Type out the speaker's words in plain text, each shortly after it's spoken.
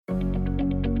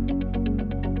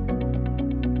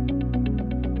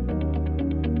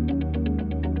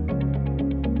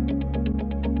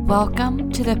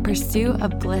Welcome to the Pursuit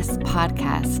of Bliss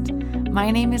podcast.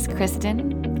 My name is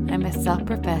Kristen. I'm a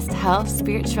self-professed health,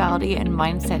 spirituality, and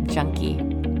mindset junkie.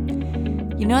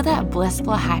 You know that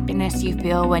blissful happiness you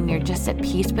feel when you're just at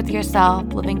peace with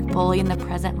yourself, living fully in the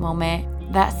present moment?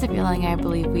 That's the feeling I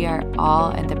believe we are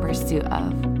all in the pursuit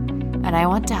of. And I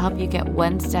want to help you get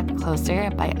one step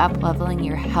closer by up-leveling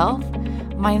your health,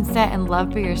 mindset, and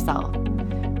love for yourself.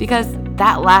 Because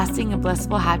that lasting and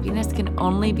blissful happiness can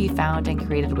only be found and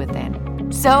created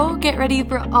within. So get ready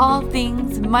for all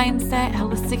things mindset,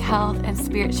 holistic health, and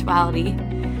spirituality.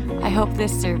 I hope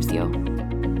this serves you.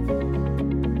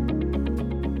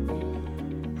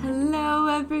 Hello,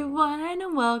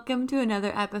 everyone. Welcome to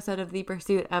another episode of the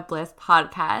Pursuit of Bliss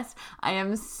podcast. I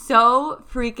am so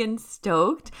freaking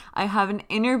stoked. I have an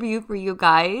interview for you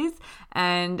guys,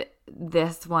 and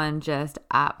this one just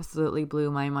absolutely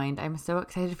blew my mind. I'm so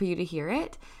excited for you to hear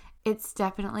it. It's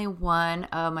definitely one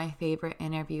of my favorite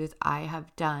interviews I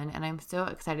have done, and I'm so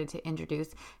excited to introduce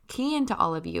Kian to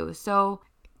all of you. So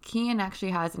Kian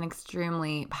actually has an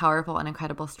extremely powerful and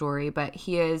incredible story, but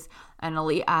he is an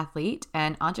elite athlete,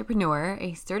 an entrepreneur,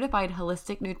 a certified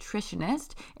holistic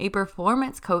nutritionist, a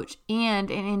performance coach, and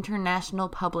an international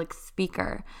public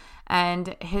speaker.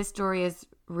 And his story is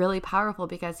really powerful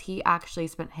because he actually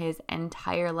spent his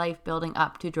entire life building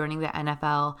up to joining the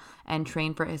NFL and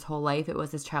trained for his whole life. It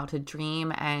was his childhood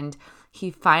dream, and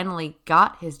he finally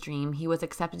got his dream. He was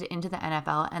accepted into the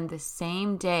NFL, and the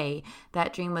same day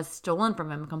that dream was stolen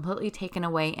from him, completely taken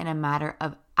away in a matter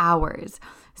of hours.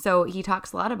 So he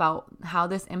talks a lot about how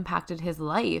this impacted his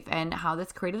life and how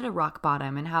this created a rock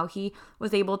bottom and how he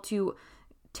was able to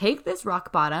take this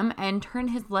rock bottom and turn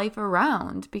his life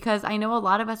around, because I know a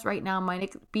lot of us right now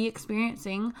might be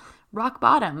experiencing rock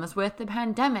bottoms with the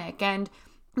pandemic and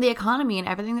the economy and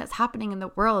everything that's happening in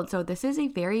the world. So this is a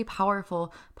very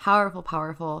powerful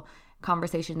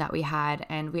conversation that we had.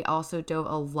 And we also dove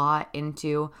a lot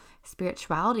into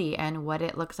spirituality and what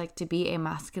it looks like to be a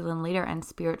masculine leader and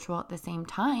spiritual at the same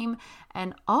time.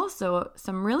 And also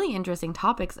some really interesting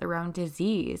topics around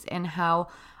disease and how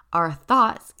our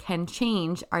thoughts can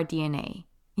change our DNA.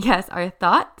 Yes, our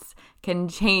thoughts can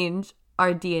change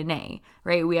our DNA,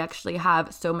 right? We actually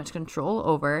have so much control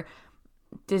over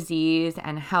disease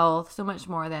and health, so much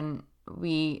more than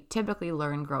we typically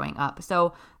learn growing up.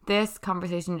 So this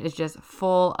conversation is just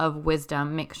full of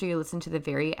wisdom. Make sure you listen to the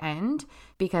very end,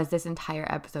 because this entire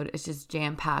episode is just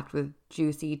jam-packed with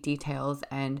juicy details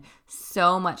and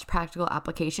so much practical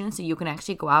application, so you can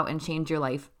actually go out and change your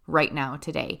life right now,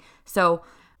 today. So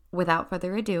without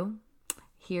further ado,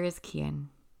 here is Kian.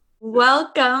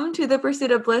 Welcome to the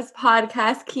Pursuit of Bliss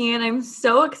podcast, Kian. I'm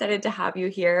so excited to have you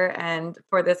here and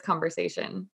for this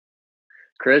conversation.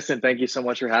 Kristen, thank you so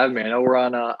much for having me. I know we're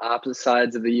on opposite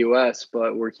sides of the U.S.,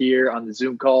 but we're here on the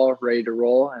Zoom call, ready to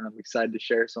roll, and I'm excited to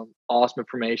share some awesome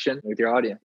information with your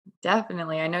audience.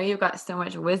 Definitely. I know you've got so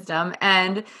much wisdom.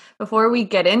 And before we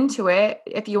get into it,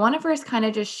 if you want to first kind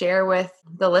of just share with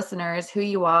the listeners who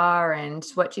you are and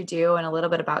what you do and a little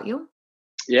bit about you.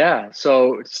 Yeah.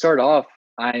 So to start off,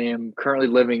 I am currently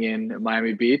living in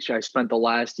Miami Beach. I spent the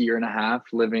last year and a half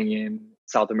living in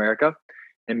South America,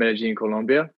 in Medellin,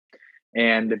 Colombia.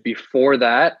 And before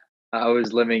that, I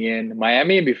was living in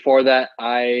Miami. And before that,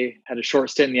 I had a short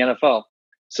stint in the NFL.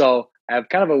 So I have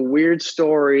kind of a weird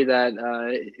story that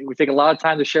we take a lot of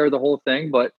time to share the whole thing.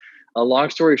 But a long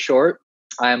story short,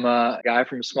 I'm a guy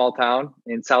from a small town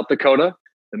in South Dakota,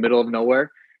 the middle of nowhere,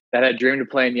 that had dreamed of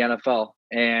playing the NFL.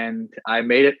 And I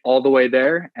made it all the way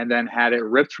there and then had it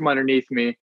ripped from underneath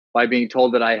me by being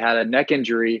told that I had a neck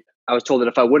injury. I was told that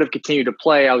if I would have continued to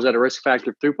play, I was at a risk factor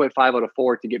of 3.5 out of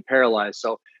 4 to get paralyzed.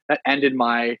 So that ended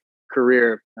my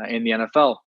career in the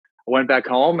NFL. I went back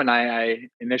home, and I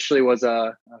initially was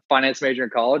a finance major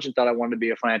in college and thought I wanted to be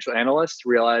a financial analyst,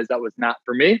 realized that was not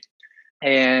for me.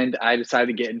 And I decided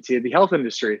to get into the health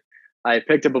industry. I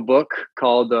picked up a book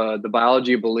called The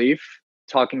Biology of Belief,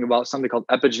 talking about something called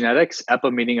epigenetics,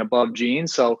 epi meaning above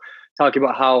genes. So talking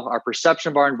about how our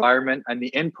perception of our environment and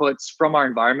the inputs from our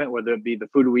environment, whether it be the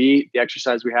food we eat, the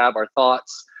exercise we have, our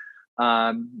thoughts,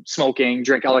 smoking,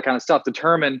 drink, all that kind of stuff,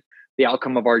 determine the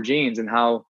outcome of our genes. And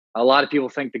how a lot of people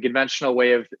think the conventional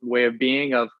way of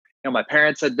being of, my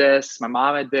parents had this, my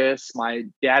mom had this, my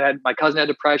cousin had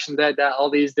depression, that all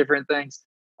these different things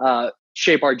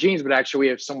shape our genes, but actually we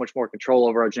have so much more control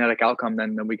over our genetic outcome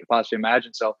than we could possibly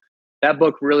imagine. So that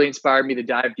book really inspired me to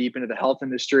dive deep into the health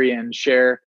industry and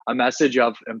share a message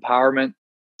of empowerment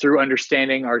through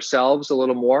understanding ourselves a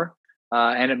little more,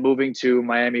 and it moving to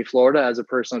Miami, Florida as a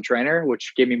personal trainer,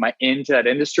 which gave me my into that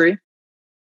industry.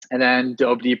 And then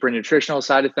dove deeper in the nutritional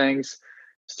side of things,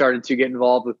 started to get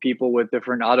involved with people with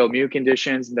different autoimmune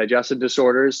conditions and digestive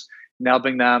disorders, and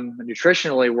helping them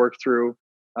nutritionally work through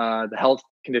the health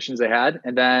conditions they had.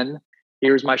 And then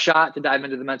here's my shot to dive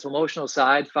into the mental emotional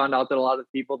side. Found out that a lot of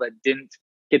people that didn't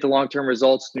get the long-term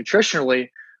results nutritionally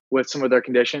with some of their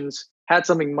conditions had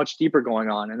something much deeper going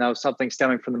on. And that was something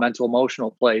stemming from the mental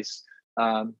emotional place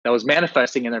that was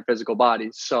manifesting in their physical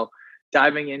bodies. So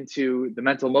diving into the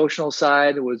mental emotional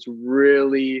side was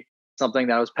really something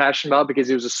that I was passionate about because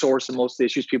it was a source of most of the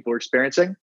issues people were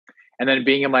experiencing. And then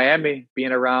being in Miami,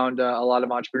 being around a lot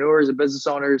of entrepreneurs and business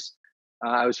owners,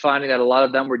 I was finding that a lot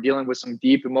of them were dealing with some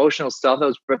deep emotional stuff that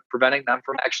was preventing them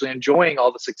from actually enjoying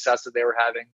all the success that they were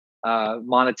having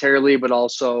monetarily, but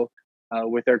also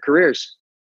with their careers.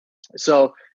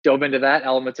 So dove into that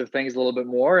elements of things a little bit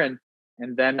more, and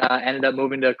then ended up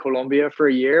moving to Colombia for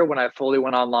a year when I fully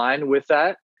went online with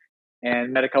that,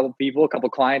 and met a couple people, a couple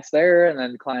clients there, and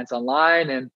then clients online,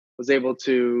 and was able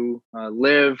to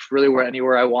live really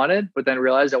anywhere I wanted. But then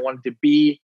realized I wanted to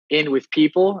be in with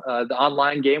people. The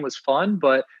online game was fun,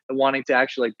 but wanting to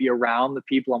actually like be around the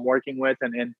people I'm working with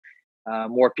and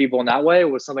more people in that way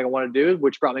was something I wanted to do,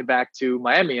 which brought me back to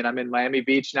Miami, and I'm in Miami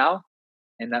Beach now,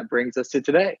 and that brings us to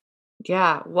today.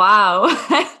 Yeah. Wow.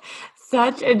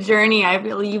 Such a journey. I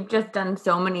feel you've just done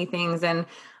so many things, and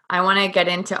I want to get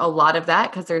into a lot of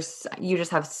that because you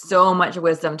just have so much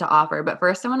wisdom to offer. But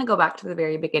first, I want to go back to the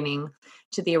very beginning,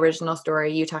 to the original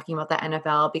story, you talking about the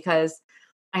NFL, because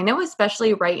I know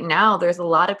especially right now, there's a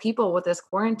lot of people with this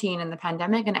quarantine and the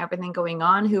pandemic and everything going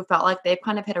on who felt like they've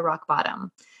kind of hit a rock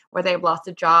bottom, where they've lost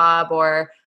a job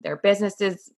or their business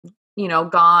is,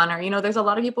 gone, or, there's a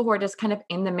lot of people who are just kind of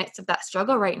in the midst of that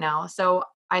struggle right now. So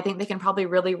I think they can probably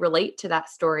really relate to that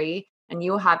story and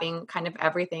you having kind of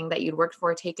everything that you'd worked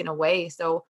for taken away.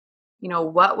 So,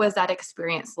 what was that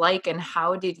experience like and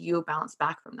how did you bounce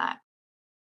back from that?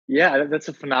 Yeah, that's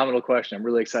a phenomenal question. I'm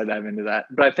really excited to dive into that.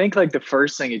 But I think like the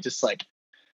first thing is just like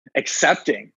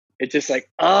accepting. It's just like,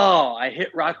 oh, I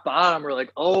hit rock bottom, or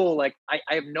like, oh, like I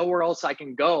have nowhere else I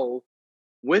can go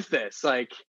with this.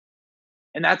 Like,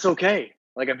 and that's okay.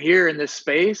 Like I'm here in this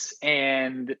space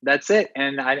and that's it.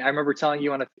 And I remember telling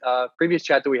you on a previous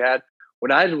chat that we had,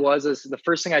 what I did was is the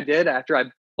first thing I did after I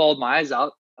bawled my eyes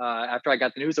out, after I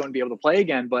got the news I wouldn't be able to play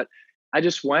again, but I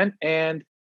just went and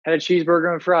had a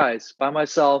cheeseburger and fries by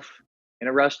myself in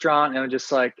a restaurant, and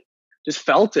just like, just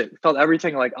felt it, felt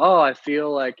everything. Like, oh, I feel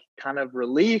like kind of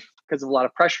relief because of a lot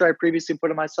of pressure I previously put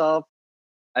on myself.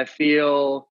 I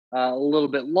feel a little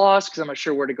bit lost because I'm not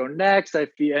sure where to go next. I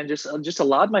feel, and just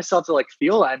allowed myself to like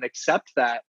feel that and accept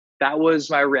that that was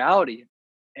my reality.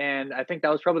 And I think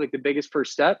that was probably like the biggest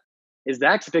first step is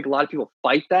that, 'cause I think a lot of people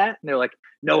fight that and they're like,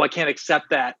 no, I can't accept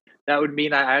that. That would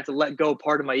mean I have to let go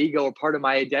part of my ego or part of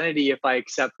my identity if I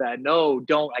accept that. No,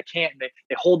 don't, I can't.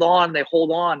 They hold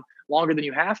on longer than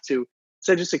you have to.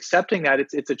 So just accepting that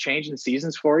it's a change in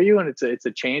seasons for you, and it's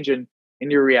a change in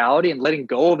your reality, and letting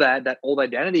go of that old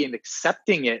identity and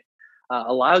accepting it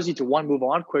allows you to, one, move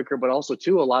on quicker, but also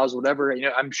two, allows whatever,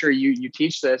 I'm sure you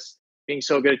teach this, being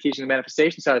so good at teaching the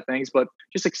manifestation side of things, but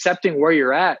just accepting where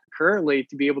you're at currently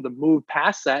to be able to move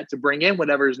past that to bring in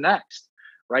whatever's next,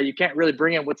 right? You can't really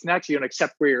bring in what's next. You don't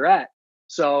accept where you're at.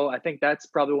 So I think that's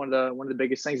probably one of the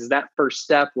biggest things, is that first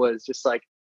step was just like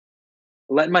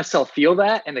letting myself feel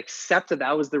that and accept that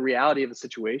that was the reality of the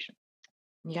situation.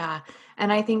 Yeah.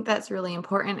 And I think that's really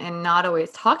important and not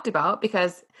always talked about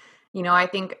because, I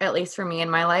think at least for me in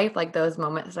my life, like those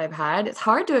moments I've had, it's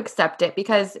hard to accept it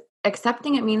because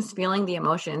accepting it means feeling the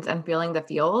emotions and feeling the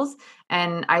feels.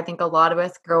 And I think a lot of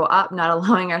us grow up not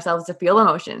allowing ourselves to feel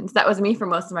emotions. That was me for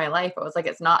most of my life. It was like,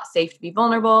 it's not safe to be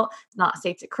vulnerable. It's not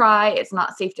safe to cry. It's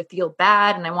not safe to feel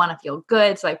bad. And I want to feel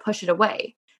good. So I push it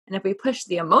away. And if we push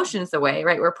the emotions away,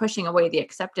 right, we're pushing away the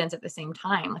acceptance at the same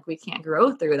time. Like we can't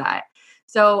grow through that.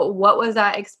 So what was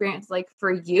that experience like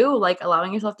for you, like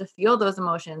allowing yourself to feel those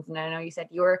emotions? And I know you said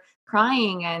you were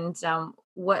crying, and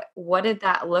what did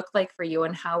that look like for you,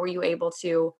 and how were you able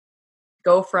to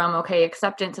go from, okay,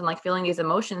 acceptance and like feeling these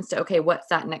emotions to, okay, what's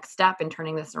that next step in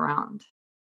turning this around?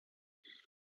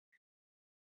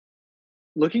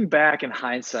 Looking back in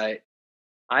hindsight,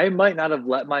 I might not have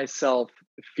let myself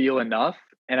feel enough.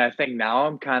 And I think now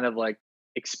I'm kind of like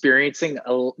experiencing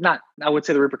not, I would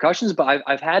say the repercussions, but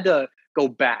I've had to go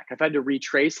back. I've had to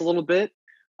retrace a little bit,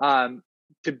 um,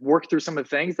 to work through some of the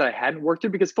things that I hadn't worked through,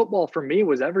 because football for me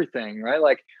was everything, right?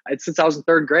 Like since I was in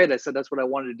third grade, I said that's what I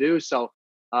wanted to do. So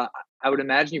uh, I would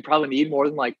imagine you probably need more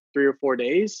than like 3 or 4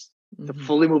 days to Hmm.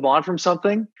 fully move on from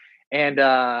something. And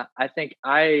I think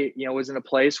was in a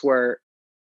place where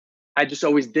I just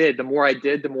always did. The more I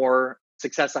did, the more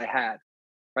success I had.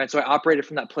 Right. So I operated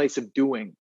from that place of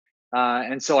doing.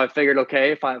 And so I figured,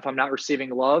 okay, if I'm not receiving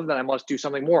love, then I must do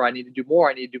something more. I need to do more.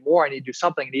 I need to do more. I need to do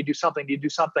something. I need to do something. I need to do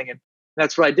something. And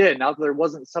that's what I did. Now there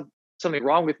wasn't something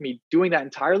wrong with me doing that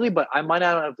entirely, but I might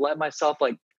not have let myself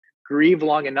like grieve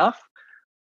long enough.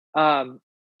 Um,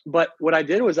 but what I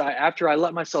did was after I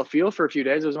let myself feel for a few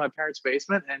days, I was in my parents'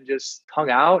 basement and just hung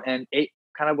out and ate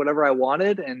kind of whatever I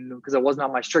wanted. And because I wasn't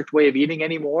on my strict way of eating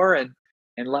anymore and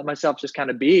let myself just kind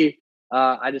of be,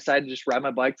 I decided to just ride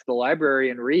my bike to the library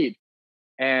and read.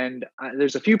 And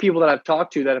there's a few people that I've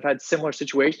talked to that have had similar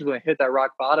situations when they hit that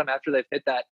rock bottom after they've hit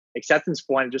that acceptance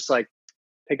point, and just like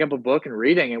picking up a book and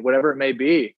reading it, whatever it may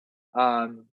be.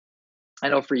 Um, I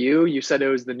know for you, you said it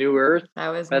was the New Earth. That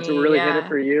was That's what me. really hit it Yeah.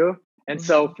 for you. And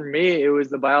so Mhm. for me, it was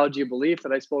the biology of belief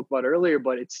that I spoke about earlier,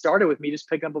 but it started with me just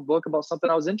picking up a book about something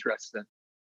I was interested in.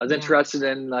 I was Yeah. interested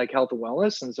in like health and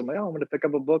wellness. And so I'm like, oh, I'm going to pick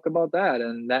up a book about that.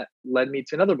 And that led me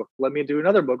to another book, led me to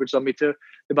another book, which led me to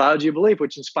the biology of belief,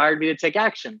 which inspired me to take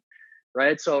action.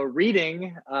 Right. So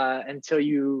reading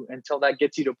until that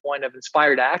gets you to a point of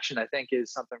inspired action, I think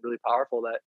is something really powerful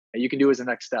that you can do as a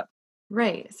next step.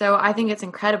 Right. So I think it's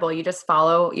incredible. You just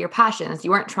follow your passions.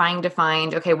 You weren't trying to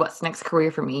find, okay, what's the next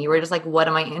career for me? You were just like, what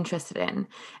am I interested in?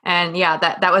 And yeah,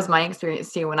 that was my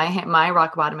experience too. When I hit my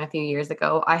rock bottom a few years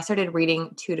ago, I started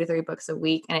reading 2 to 3 books a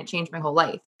week and it changed my whole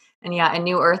life. And yeah, and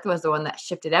New Earth was the one that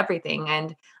shifted everything.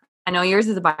 And I know yours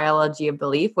is a biology of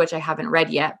belief, which I haven't read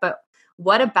yet, but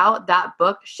what about that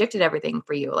book shifted everything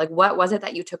for you? Like what was it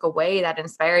that you took away that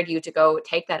inspired you to go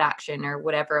take that action or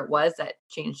whatever it was that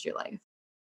changed your life?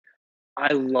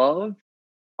 I love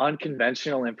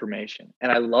unconventional information,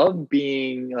 and I love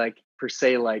being like per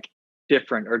se like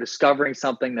different or discovering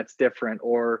something that's different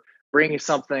or bringing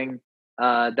something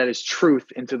that is truth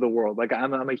into the world. Like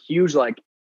I'm a huge like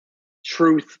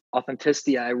truth,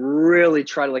 authenticity. I really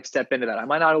try to like step into that. I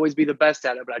might not always be the best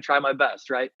at it, but I try my best,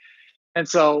 right? And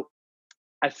so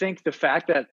I think the fact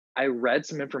that I read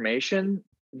some information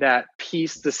that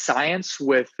pieced the science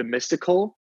with the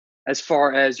mystical, as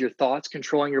far as your thoughts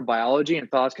controlling your biology and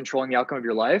thoughts controlling the outcome of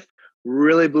your life,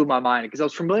 really blew my mind because I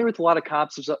was familiar with a lot of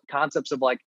concepts of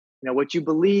like, what you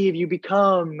believe, you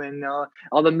become, and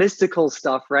all the mystical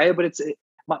stuff, right? But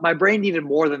my brain needed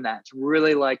more than that to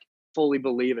really like fully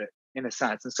believe it in a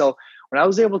sense. And so when I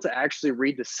was able to actually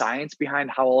read the science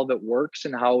behind how all of it works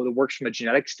and how it works from a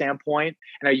genetic standpoint,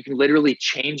 and how you can literally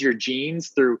change your genes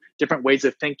through different ways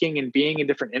of thinking and being in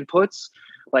different inputs,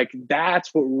 like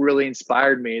that's what really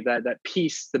inspired me. That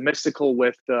piece, the mystical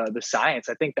with the science.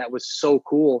 I think that was so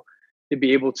cool to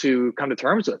be able to come to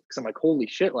terms with, because I'm like, holy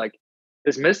shit, like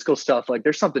this mystical stuff, like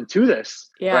there's something to this,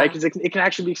 right? Yeah. Because it can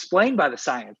actually be explained by the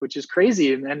science, which is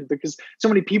crazy. And because so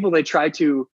many people, they try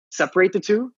to separate the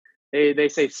two. They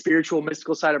say spiritual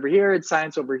mystical side over here and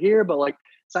science over here, but like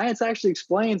science actually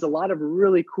explains a lot of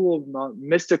really cool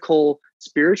mystical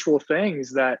spiritual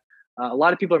things that a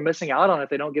lot of people are missing out on if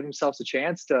they don't give themselves a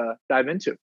chance to dive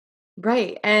into.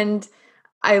 Right. And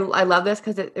I love this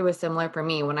because it was similar for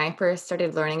me. When I first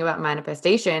started learning about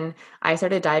manifestation, I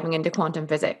started diving into quantum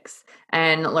physics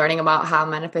and learning about how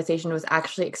manifestation was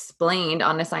actually explained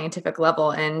on a scientific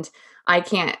level. And I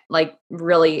can't like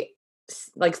really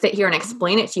like sit here and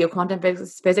explain it to you. Quantum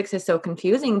physics is so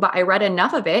confusing, but I read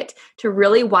enough of it to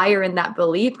really wire in that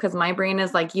belief because my brain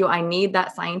is like you, I need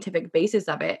that scientific basis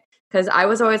of it. Because I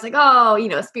was always like, oh,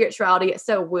 spirituality, it's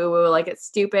so woo woo, like it's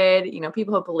stupid.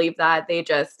 People who believe that, they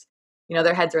just,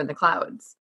 their heads are in the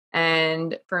clouds.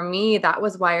 And for me, that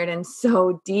was wired in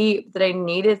so deep that I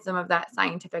needed some of that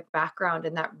scientific background,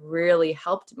 and that really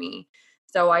helped me.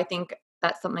 So I think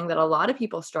that's something that a lot of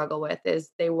people struggle with is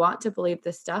they want to believe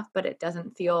this stuff, but it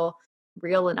doesn't feel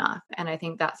real enough. And I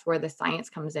think that's where the science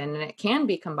comes in and it can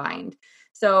be combined.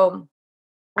 So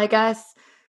I guess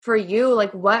for you,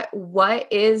 like what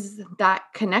is that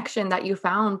connection that you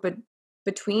found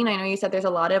between, I know you said there's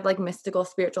a lot of like mystical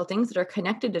spiritual things that are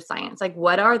connected to science. Like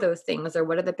what are those things, or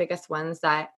what are the biggest ones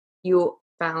that you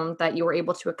found that you were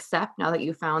able to accept now that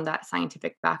you found that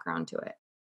scientific background to it?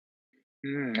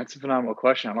 That's a phenomenal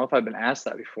question. I don't know if I've been asked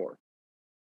that before.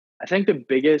 I think the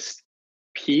biggest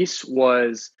piece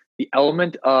was the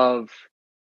element of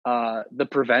the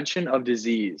prevention of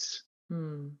disease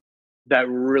Hmm. that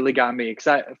really got me.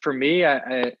 Because for me,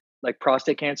 I like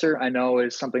prostate cancer. I know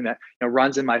is something that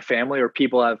runs in my family or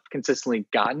people have consistently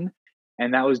gotten,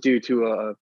 and that was due to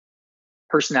a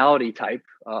personality type,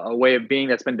 a way of being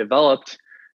that's been developed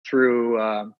through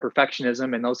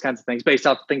perfectionism and those kinds of things, based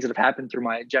off things that have happened through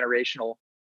my generational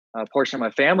portion of my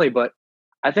family. But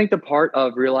I think the part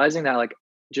of realizing that, like,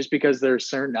 just because there's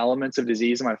certain elements of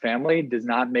disease in my family does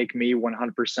not make me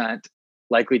 100%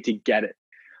 likely to get it.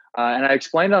 And I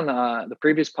explained on the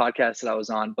previous podcast that I was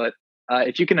on, but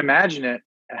if you can imagine it,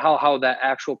 how that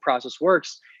actual process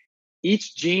works,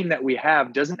 each gene that we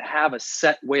have doesn't have a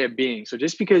set way of being. So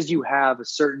just because you have a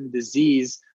certain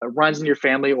disease that runs in your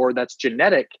family or that's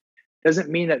genetic doesn't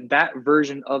mean that that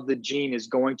version of the gene is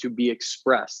going to be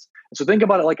expressed. And so think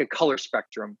about it like a color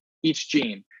spectrum. Each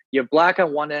gene, you have black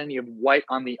on one end, you have white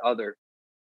on the other.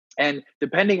 And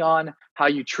depending on how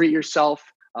you treat yourself,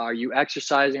 are you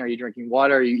exercising? Are you drinking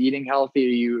water? Are you eating healthy? Are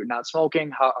you not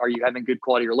smoking? How are you having good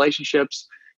quality relationships?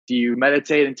 Do you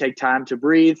meditate and take time to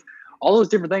breathe? All those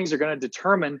different things are going to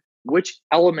determine which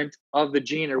element of the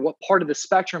gene or what part of the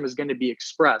spectrum is going to be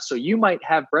expressed. So you might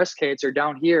have breast cancer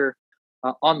down here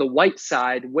on the white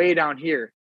side, way down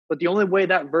here. But the only way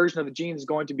that version of the gene is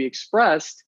going to be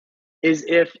expressed is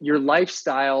if your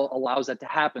lifestyle allows that to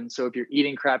happen. So if you're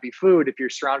eating crappy food, if you're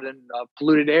surrounded in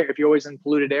polluted air, if you're always in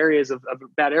polluted areas of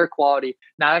bad air quality,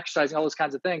 not exercising, all those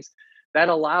kinds of things, that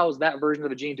allows that version of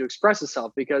the gene to express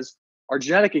itself, because our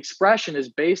genetic expression is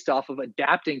based off of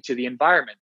adapting to the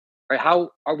environment, right?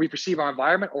 How we perceive our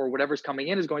environment or whatever's coming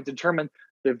in is going to determine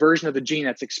the version of the gene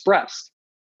that's expressed.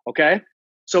 Okay.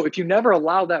 So if you never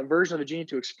allow that version of the gene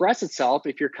to express itself,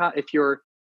 if you're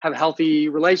have healthy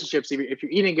relationships, if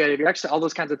you're eating good, if you're exercising, all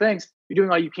those kinds of things, you're doing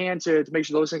all you can to make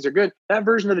sure those things are good, that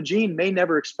version of the gene may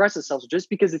never express itself. So just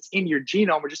because it's in your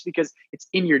genome or just because it's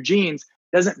in your genes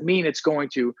doesn't mean it's going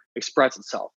to express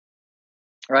itself.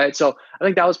 Right. So I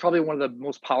think that was probably one of the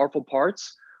most powerful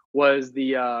parts, was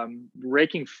the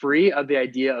breaking free of the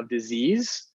idea of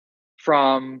disease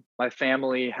from my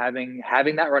family, having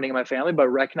that running in my family, but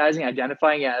recognizing,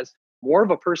 identifying as more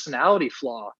of a personality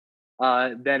flaw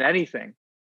than anything.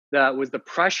 That was the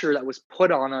pressure that was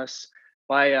put on us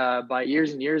by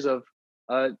years and years of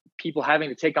people having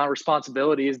to take on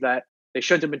responsibilities that they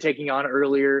shouldn't have been taking on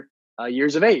earlier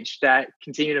years of age, that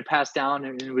continue to pass down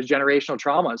and with generational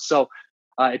traumas. So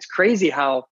it's crazy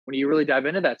how when you really dive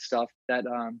into that stuff, that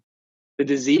the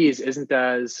disease isn't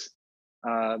as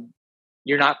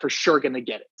you're not for sure going to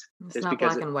get it. It's not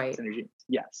black and white.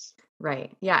 Yes.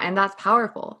 Right. Yeah. And that's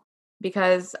powerful,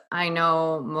 because I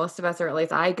know most of us, or at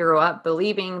least I grew up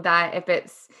believing that if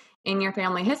it's in your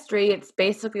family history, it's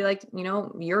basically like,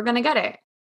 you're going to get it,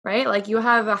 right? Like you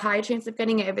have a high chance of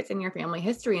getting it if it's in your family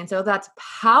history. And so that's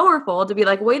powerful to be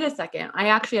like, wait a second, I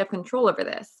actually have control over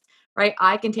this, right?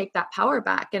 I can take that power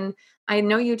back. And I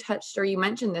know you touched, or you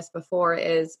mentioned this before,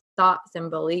 is thoughts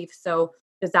and beliefs. So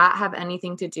does that have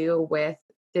anything to do with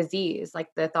disease, like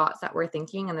the thoughts that we're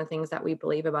thinking and the things that we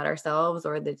believe about ourselves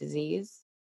or the disease?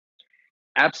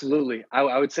 Absolutely.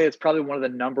 I would say it's probably one of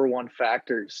the number one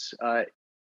factors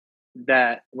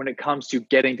that when it comes to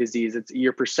getting disease, it's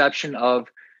your perception of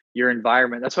your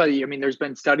environment. That's why, there's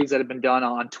been studies that have been done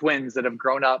on twins that have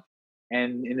grown up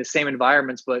and in the same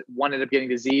environments, but one ended up getting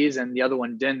disease and the other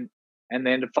one didn't. And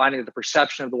they ended up finding that the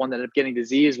perception of the one that ended up getting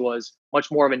disease was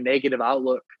much more of a negative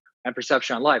outlook and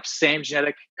perception on life. Same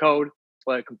genetic code,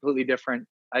 but a completely different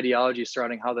ideology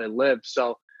surrounding how they live.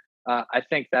 So I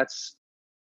think that's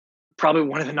probably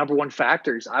one of the number one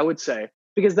factors, I would say,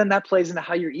 because then that plays into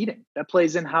how you're eating. That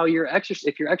plays in how you're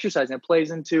if you're exercising. It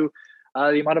plays into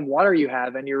the amount of water you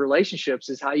have, and your relationships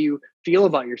is how you feel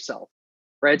about yourself,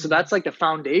 right? So that's like the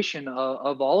foundation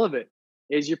of all of it,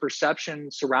 is your perception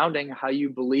surrounding how you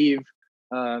believe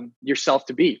yourself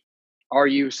to be. Are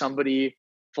you somebody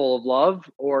full of love,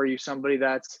 or are you somebody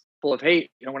that's full of hate?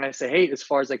 And when I say hate, as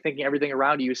far as like thinking everything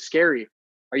around you is scary.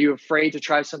 Are you afraid to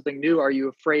try something new? Are you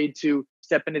afraid to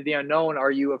step into the unknown?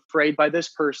 Are you afraid by this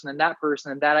person and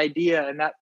that idea and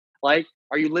that, like,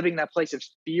 are you living that place of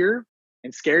fear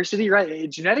and scarcity, right?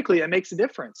 Genetically, that makes a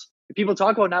difference. If people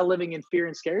talk about not living in fear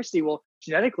and scarcity, well,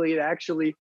 genetically, it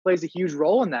actually plays a huge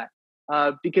role in that.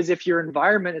 Because if your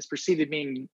environment is perceived as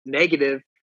being negative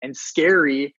and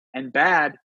scary and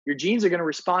bad, your genes are going to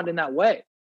respond in that way.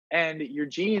 And your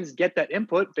genes get that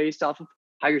input based off of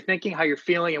how you're thinking, how you're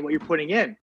feeling, and what you're putting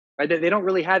in. Right? They don't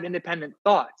really have independent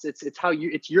thoughts.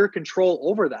 It's your control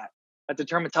over that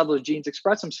determines how those genes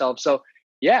express themselves. So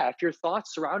yeah, if your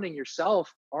thoughts surrounding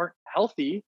yourself aren't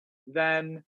healthy,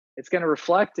 then it's going to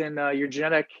reflect in your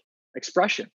genetic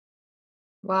expression.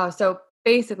 Wow. So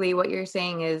basically what you're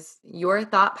saying is your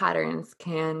thought patterns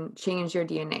can change your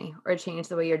DNA or change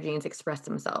the way your genes express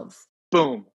themselves.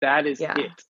 Boom. That is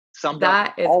it.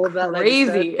 That is all of that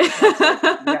crazy. Yes.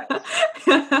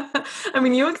 I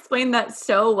mean, you explained that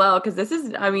so well, because I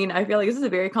feel like this is a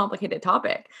very complicated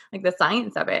topic, like the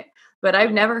science of it, but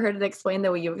I've never heard it explained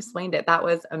the way you explained it. That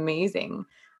was amazing.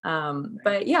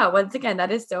 But yeah, once again,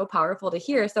 that is so powerful to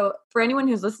hear. So for anyone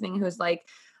who's listening, who's like,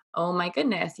 oh my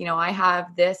goodness, I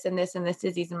have this and this and this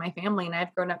disease in my family, and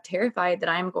I've grown up terrified that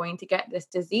I'm going to get this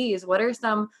disease. What are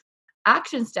some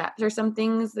action steps or some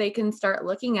things they can start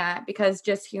looking at, because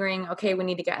just hearing, okay, we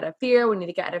need to get out of fear, we need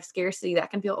to get out of scarcity,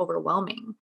 that can feel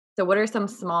overwhelming. So what are some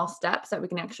small steps that we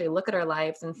can actually look at our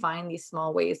lives and find these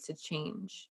small ways to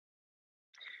change?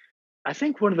 I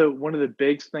think one of the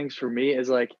big things for me is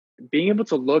like being able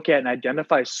to look at and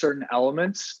identify certain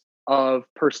elements of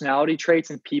personality traits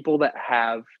in people that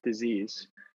have disease.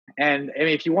 And I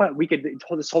mean, if you want, we could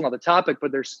hold this whole other topic,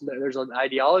 but there's an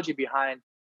ideology behind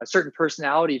a certain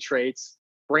personality traits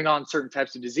bring on certain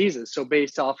types of diseases. So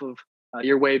based off of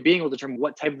your way of being will determine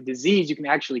what type of disease you can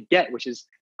actually get, which is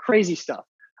crazy stuff.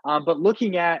 But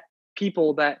looking at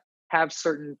people that have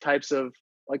certain types of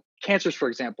like cancers, for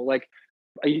example, like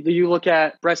you look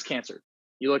at breast cancer,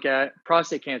 you look at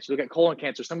prostate cancer, you look at colon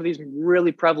cancer, some of these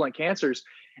really prevalent cancers.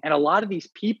 And a lot of these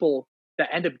people that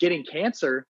end up getting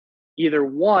cancer, either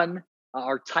one,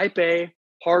 are type A,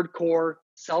 hardcore,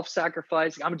 self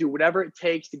sacrificing. I'm going to do whatever it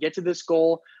takes to get to this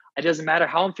goal. It doesn't matter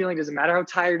how I'm feeling, it doesn't matter how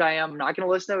tired I am. I'm not going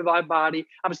to listen to my body.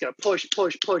 I'm just going to push,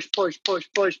 push, push, push, push,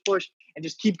 push, push, and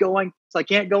just keep going. So I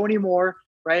can't go anymore.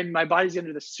 Right. And my body's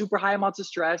under the super high amounts of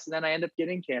stress. And then I end up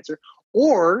getting cancer.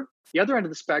 Or the other end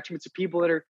of the spectrum, it's the people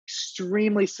that are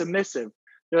extremely submissive.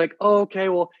 They're like, oh, okay,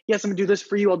 well, yes, I'm gonna do this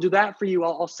for you. I'll do that for you.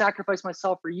 I'll sacrifice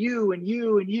myself for you and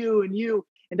you and you and you.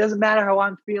 It doesn't matter how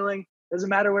I'm feeling. It doesn't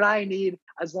matter what I need,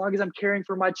 as long as I'm caring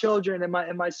for my children and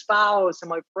my spouse and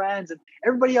my friends, and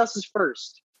everybody else is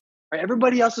first. Right?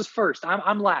 Everybody else is first.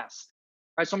 I'm last.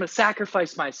 Right. So I'm gonna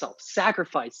sacrifice myself,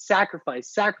 sacrifice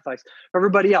for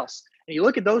everybody else. And you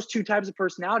look at those two types of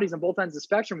personalities on both ends of the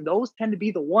spectrum, those tend to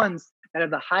be the ones that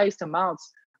have the highest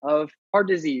amounts of heart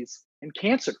disease and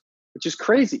cancer, which is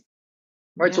crazy.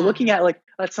 Right. So Yeah. looking at like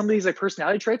at some of these like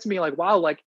personality traits and being like, wow,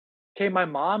 like, okay, my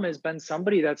mom has been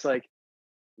somebody that's like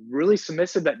really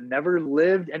submissive, that never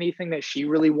lived anything that she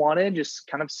really wanted, just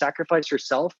kind of sacrificed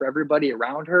herself for everybody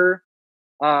around her.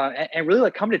 And really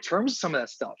like come to terms with some of that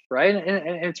stuff. Right.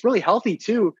 And it's really healthy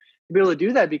too to be able to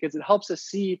do that, because it helps us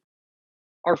see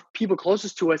our people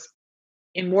closest to us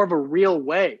in more of a real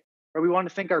way. Or we want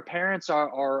to think our parents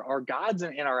are gods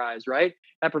in our eyes, right?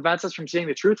 That prevents us from seeing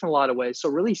the truth in a lot of ways. So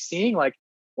really seeing like,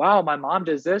 wow, my mom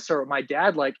does this, or my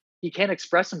dad, like he can't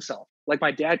express himself. Like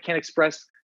my dad can't express,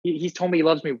 he's told me he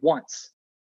loves me once.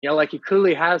 You know, like he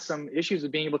clearly has some issues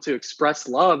with being able to express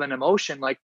love and emotion.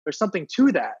 Like there's something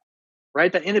to that,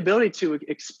 right? That inability to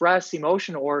express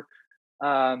emotion or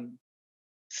um,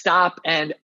 stop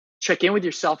and check in with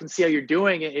yourself and see how you're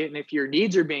doing and if your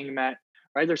needs are being met,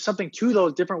 right? There's something to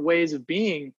those different ways of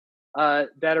being that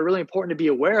are really important to be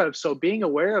aware of. So being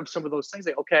aware of some of those things,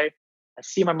 like, okay, I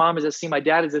see my mom as this, I see my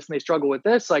dad as this, and they struggle with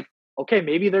this. Like, okay,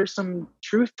 maybe there's some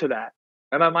truth to that.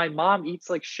 And my mom eats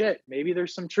like shit. Maybe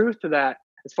there's some truth to that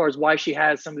as far as why she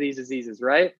has some of these diseases,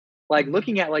 right? Like Mhm.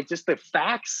 looking at like just the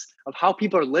facts of how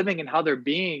people are living and how they're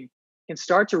being can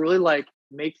start to really like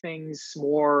make things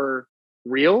more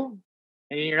real,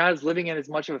 and you're not as living in as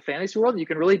much of a fantasy world. You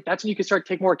can really, that's when you can start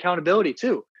to take more accountability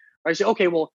too. Right? Say, okay,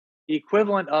 well, the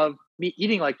equivalent of me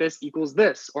eating like this equals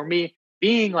this, or me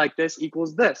being like this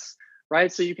equals this. Right.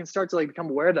 So you can start to like become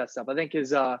aware of that stuff, I think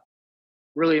is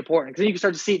really important, because then you can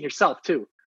start to see it in yourself too.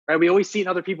 Right. We always see it in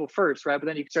other people first, right? But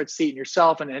then you can start to see it in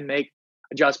yourself and make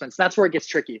adjustments. That's where it gets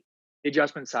tricky, the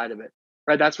adjustment side of it.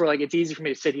 Right. That's where like it's easy for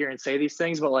me to sit here and say these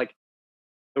things, but like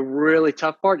the really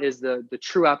tough part is the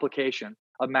true application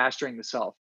of mastering the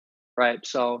self. Right.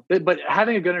 So, but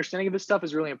having a good understanding of this stuff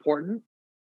is really important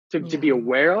to be Yeah.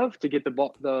 aware of, to get the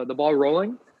ball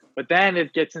rolling. But then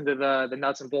it gets into the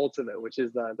nuts and bolts of it, which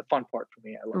is the fun part for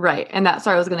me. I love. Right. And that's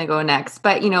where I was going to go next.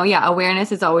 But, yeah,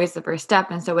 awareness is always the first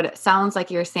step. And so, what it sounds like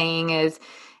you're saying is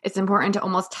it's important to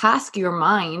almost task your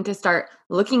mind to start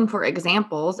looking for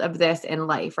examples of this in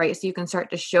life, right? So, you can start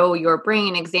to show your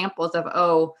brain examples of,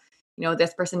 oh,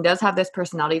 this person does have this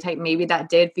personality type. Maybe that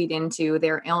did feed into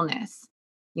their illness,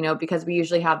 because we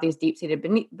usually have these deep seated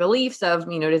beliefs of,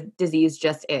 disease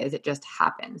just is, it just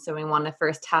happens. So, we want to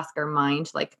first task our mind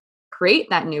to like create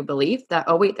that new belief that,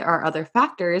 oh, wait, there are other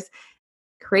factors,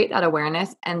 create that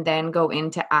awareness, and then go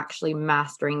into actually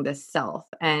mastering the self.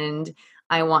 And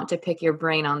I want to pick your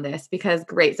brain on this because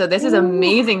great. So this is Ooh.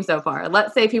 amazing so far.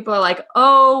 Let's say people are like,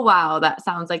 "Oh, wow, that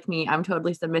sounds like me. I'm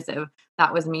totally submissive.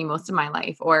 That was me most of my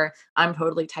life." Or I'm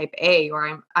totally type A,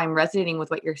 or I'm resonating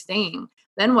with what you're saying.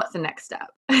 Then what's the next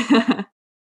step?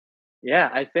 Yeah,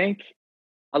 I think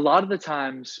a lot of the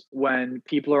times when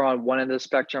people are on one end of the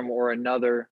spectrum or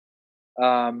another,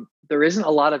 there isn't a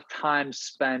lot of time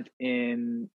spent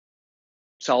in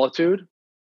solitude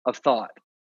of thought.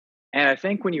 And I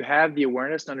think when you have the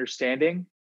awareness and understanding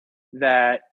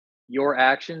that your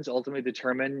actions ultimately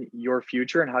determine your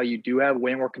future and how you do have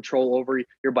way more control over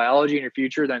your biology and your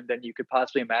future than you could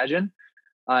possibly imagine.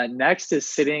 Next is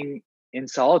sitting in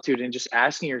solitude and just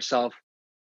asking yourself,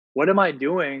 what am I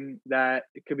doing that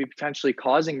could be potentially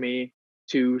causing me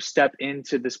to step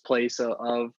into this place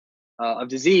of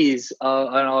disease,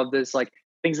 and all of this, like,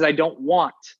 things that I don't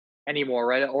want anymore,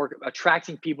 right? Or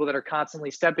attracting people that are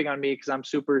constantly stepping on me because I'm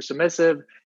super submissive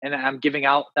and I'm giving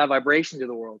out that vibration to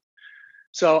the world.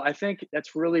 So I think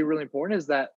that's really, really important is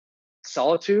that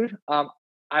solitude.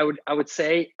 I would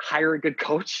say hire a good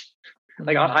coach.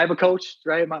 Like I Mhm. have a coach,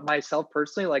 right? Myself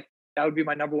personally, like that would be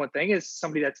my number one thing is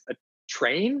somebody that's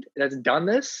trained, that's done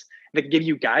this, that can give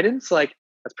you guidance. Like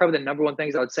that's probably the number one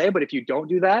things I would say. But if you don't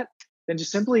do that, then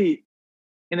just simply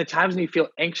in the times when you feel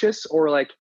anxious or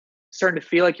like starting to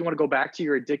feel like you want to go back to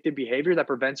your addictive behavior that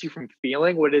prevents you from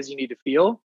feeling what it is you need to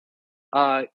feel,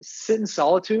 sit in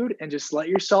solitude and just let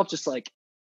yourself just like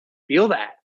feel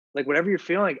that. Like whatever you're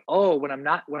feeling, oh, when I'm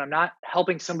not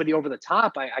helping somebody over the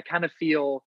top, I kind of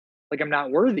feel like I'm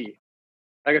not worthy.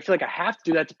 Like I feel like I have to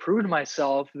do that to prove to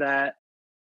myself that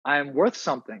I'm worth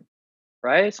something.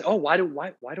 Right? So, oh, why do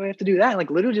I have to do that? And like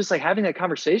literally just like having that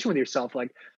conversation with yourself.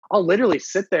 Like I'll literally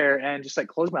sit there and just like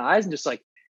close my eyes and just like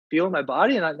feel my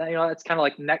body. And that's kind of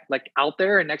like like out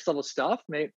there and next level stuff.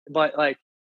 But like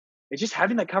it's just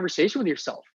having that conversation with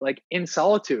yourself, like in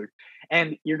solitude.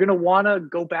 And you're gonna want to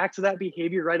go back to that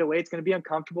behavior right away. It's gonna be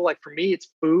uncomfortable. Like for me, it's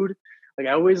food. Like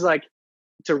I always like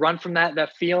to run from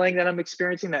that feeling that I'm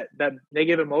experiencing, that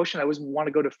negative emotion. I always want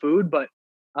to go to food, but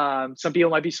some people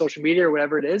might be social media or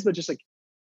whatever it is, but just like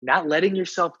not letting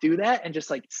yourself do that and just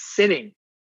like sitting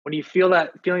when you feel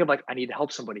that feeling of like, I need to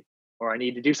help somebody or I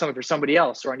need to do something for somebody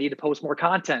else or I need to post more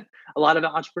content. A lot of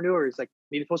entrepreneurs like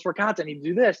need to post more content, I need to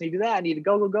do this, I need to do that, I need to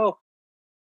go, go, go.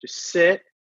 Just sit,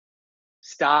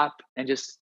 stop, and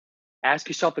just ask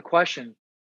yourself the question,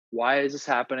 why is this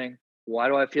happening? Why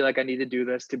do I feel like I need to do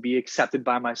this to be accepted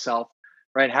by myself?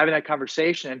 Right? Having that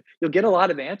conversation, and you'll get a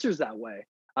lot of answers that way.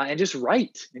 And just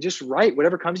write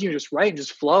whatever comes to you, just write and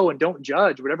just flow and don't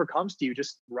judge whatever comes to you,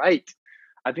 just write.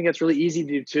 I think that's really easy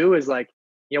to do too, is like,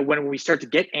 when we start to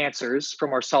get answers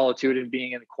from our solitude and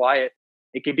being in the quiet,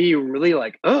 it can be really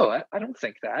like, oh, I don't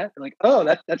think that. Like, oh,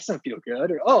 that doesn't feel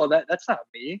good. Or, oh, that's not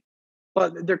me.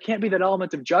 But there can't be that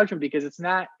element of judgment because it's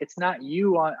not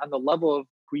you on the level of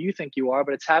who you think you are,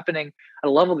 but it's happening at a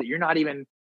level that you're not even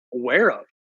aware of,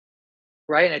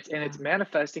 right? And it's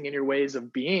manifesting in your ways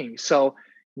of being. So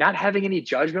not having any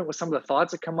judgment with some of the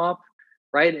thoughts that come up,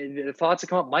 right? The thoughts that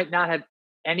come up might not have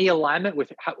any alignment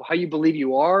with how you believe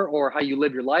you are or how you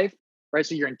live your life, right?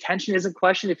 So your intention isn't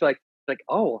questioned. If you're like,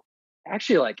 oh,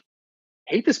 actually, like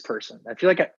hate this person. I feel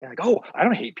like like, oh, I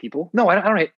don't hate people. No, I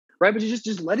don't hate, right? But you're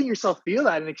just letting yourself feel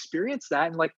that and experience that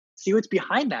and like see what's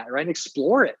behind that, right? And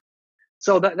explore it.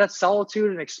 So that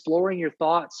solitude and exploring your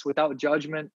thoughts without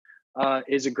judgment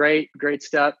is a great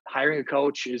step. Hiring a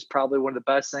coach is probably one of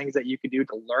the best things that you could do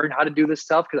to learn how to do this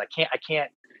stuff because I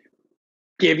can't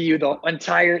give you the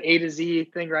entire A to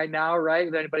Z thing right now, right?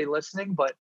 With anybody listening,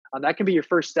 but that can be your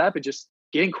first step in just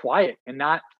getting quiet and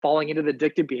not falling into the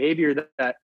addictive behavior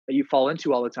that you fall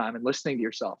into all the time and listening to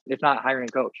yourself, if not hiring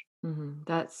a coach.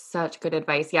 That's such good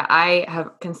advice. Yeah, I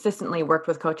have consistently worked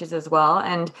with coaches as well,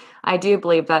 and I do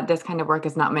believe that this kind of work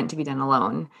is not meant to be done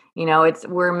alone.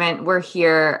 We're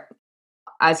here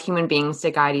as human beings to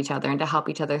guide each other and to help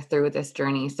each other through this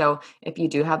journey. So if you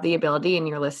do have the ability and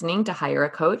you're listening to hire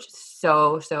a coach,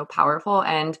 so powerful.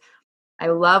 And I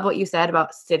love what you said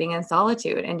about sitting in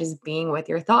solitude and just being with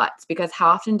your thoughts, because how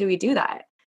often do we do that?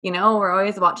 We're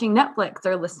always watching Netflix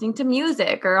or listening to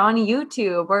music or on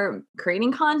YouTube or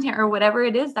creating content or whatever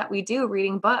it is that we do,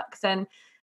 reading books. And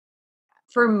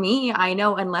for me, I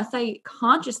know unless I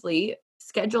consciously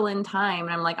schedule in time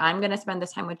and I'm like, I'm going to spend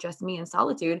this time with just me in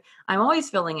solitude, I'm always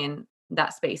filling in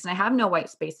that space and I have no white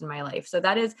space in my life. So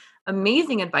that is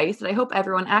amazing advice that I hope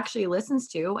everyone actually listens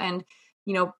to. And,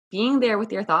 being there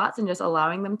with your thoughts and just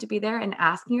allowing them to be there and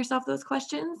asking yourself those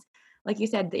questions. Like you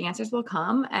said, the answers will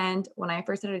come. And when I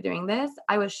first started doing this,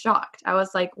 I was shocked. I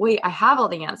was like, wait, I have all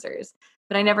the answers,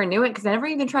 but I never knew it because I never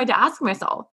even tried to ask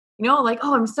myself like,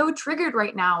 oh, I'm so triggered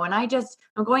right now. And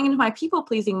I'm going into my people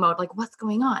pleasing mode. Like, what's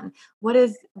going on? What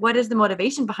is the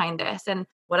motivation behind this? And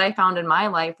what I found in my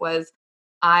life was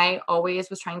I always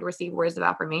was trying to receive words of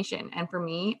affirmation. And for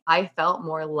me, I felt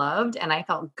more loved and I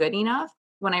felt good enough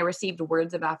when I received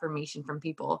words of affirmation from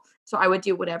people. So I would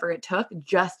do whatever it took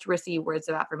just to receive words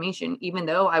of affirmation, even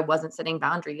though I wasn't setting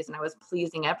boundaries and I was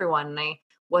pleasing everyone and I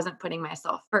wasn't putting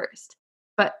myself first.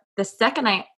 But the second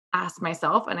I asked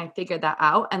myself and I figured that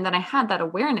out, and then I had that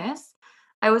awareness,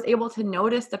 I was able to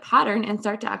notice the pattern and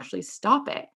start to actually stop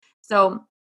it. So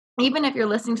even if you're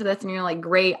listening to this and you're like,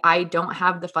 great, I don't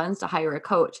have the funds to hire a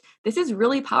coach, this is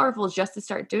really powerful just to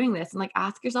start doing this and like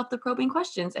ask yourself the probing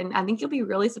questions. And I think you'll be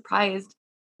really surprised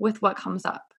with what comes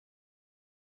up.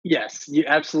 Yes, you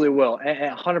absolutely will.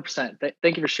 And 100%.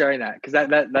 Thank you for sharing that, because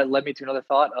that led me to another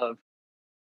thought of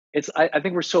I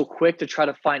think we're so quick to try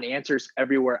to find answers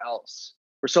everywhere else.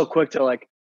 We're so quick to like,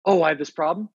 oh, I have this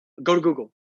problem, go to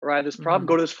Google. Or I have this problem, Mhm.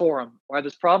 go to this forum. Or I have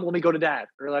this problem, let me go to dad.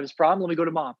 Or I have this problem, let me go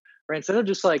to mom. Right? Instead of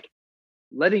just like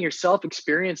letting yourself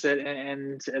experience it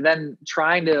and then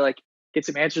trying to like get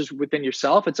some answers within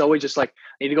yourself, it's always just like,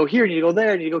 I need to go here, I need to go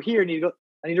there, I need to go here, I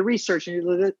need to research, I need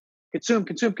to consume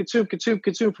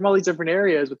from all these different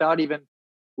areas without even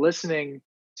listening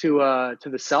to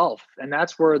the self. And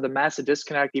that's where the massive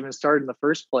disconnect even started in the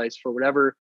first place for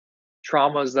whatever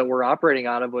traumas that we're operating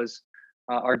out of was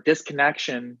our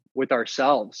disconnection with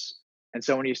ourselves. And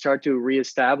so when you start to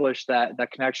reestablish that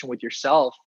connection with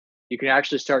yourself, you can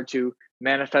actually start to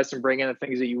manifest and bring in the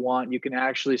things that you want. You can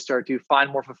actually start to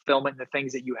find more fulfillment in the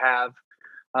things that you have.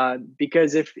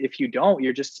 Because if you don't,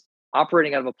 you're just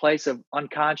operating out of a place of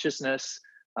unconsciousness,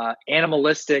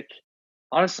 animalistic,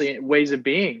 honestly, ways of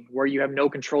being where you have no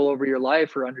control over your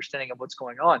life or understanding of what's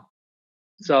going on. Mhm.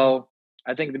 So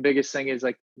I think the biggest thing is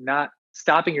like not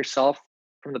stopping yourself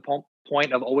from the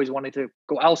point of always wanting to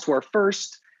go elsewhere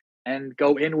first and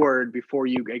go inward before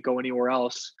you go anywhere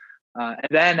else. And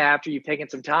then after you've taken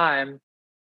some time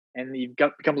and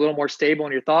become a little more stable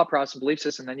in your thought process and belief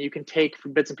system, then you can take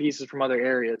bits and pieces from other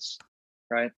areas,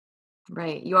 right?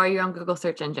 Right. You are your own Google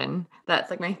search engine. That's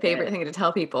like my favorite Eh, thing to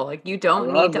tell people. Like, you I don't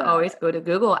need love to always that. go to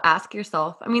Google. Ask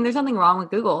yourself. I mean, there's nothing wrong with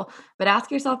Google, but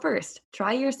ask yourself first.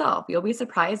 Try yourself. You'll be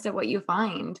surprised at what you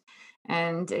find.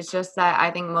 And it's just that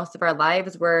I think most of our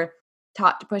lives we're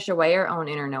taught to push away our own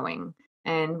inner knowing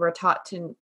and we're taught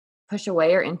to push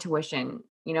away our intuition,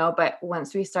 but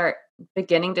once we start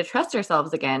beginning to trust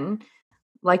ourselves again,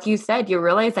 like you said, you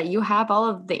realize that you have all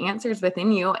of the answers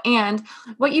within you. And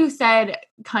what you said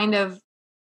kind of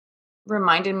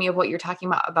reminded me of what you're talking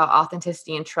about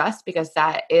authenticity and trust, because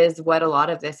that is what a lot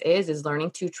of this is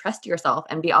learning to trust yourself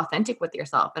and be authentic with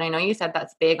yourself. And I know you said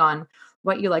that's big on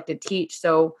what you like to teach.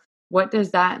 So what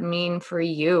does that mean for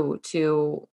you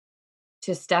to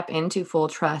step into full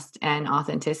trust and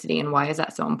authenticity, and why is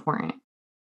that so important?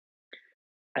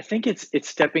 I think it's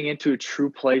stepping into a true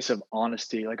place of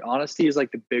honesty. Like honesty is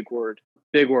like the big word,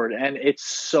 and it's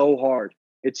so hard.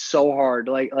 It's so hard.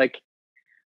 Like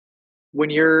when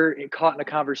you're caught in a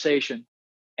conversation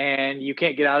and you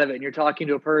can't get out of it, and you're talking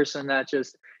to a person that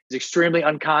just is extremely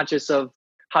unconscious of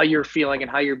how you're feeling and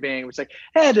how you're being. It's like,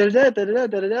 hey,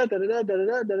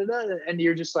 and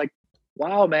you're just like,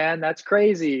 wow, man, that's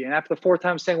crazy. And after the fourth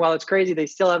time saying, wow, that's crazy, they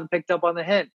still haven't picked up on the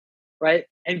hint, right?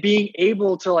 And being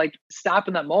able to like stop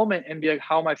in that moment and be like,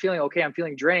 how am I feeling? Okay, I'm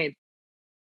feeling drained.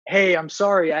 Hey, I'm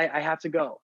sorry, I have to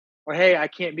go. Or hey, I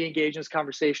can't be engaged in this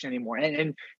conversation anymore.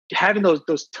 And having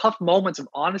those tough moments of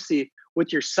honesty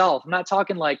with yourself. I'm not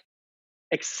talking like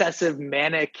excessive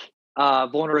manic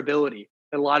vulnerability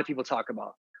that a lot of people talk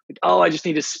about. Like, oh, I just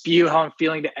need to spew how I'm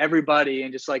feeling to everybody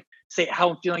and just like say how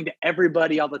I'm feeling to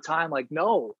everybody all the time. Like,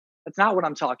 no, that's not what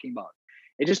I'm talking about.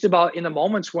 It's just about in the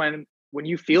moments when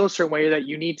you feel a certain way that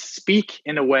you need to speak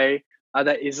in a way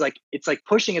that is like it's like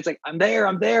pushing. It's like I'm there,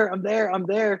 I'm there, I'm there, I'm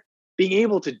there. Being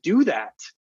able to do that,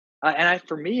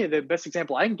 for me, the best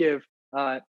example I can give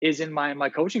is in my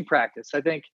coaching practice. I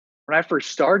think when I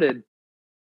first started,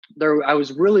 I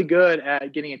was really good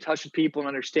at getting in touch with people and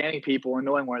understanding people and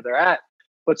knowing where they're at.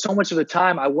 But so much of the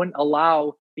time, I wouldn't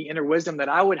allow the inner wisdom that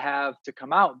I would have to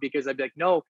come out, because I'd be like,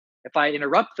 no, if I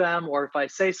interrupt them or if I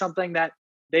say something that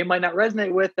they might not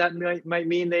resonate with, that might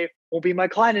mean they won't be my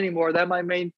client anymore. That might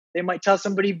mean they might tell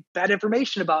somebody bad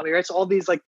information about me, right? So all these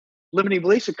like limiting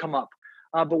beliefs would come up.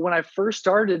 But when I first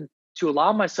started to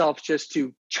allow myself just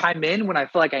to chime in when I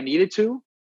feel like I needed to,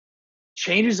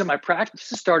 changes in my practice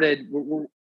started were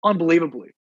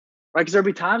unbelievably, right? Because there'll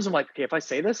be times I'm like, okay, if I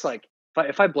say this, like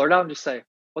if I blurt out and just say,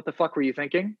 "What the fuck were you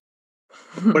thinking?"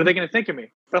 What are they going to think of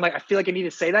me? But I'm like, I feel like I need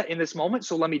to say that in this moment,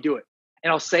 so let me do it.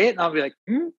 And I'll say it, and I'll be like,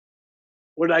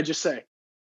 what did I just say?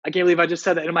 I can't believe I just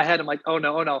said that in my head. I'm like, oh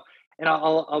no, oh no, and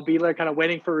I'll be like kind of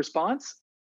waiting for a response,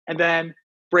 and then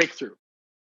breakthrough,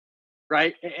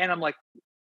 right? And I'm like,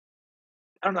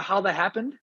 I don't know how that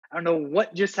happened. I don't know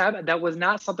what just happened. That was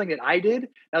not something that I did.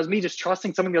 That was me just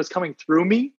trusting something that was coming through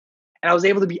me. And I was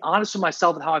able to be honest with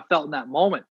myself and how I felt in that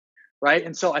moment. Right.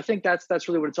 And so I think that's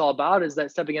really what it's all about, is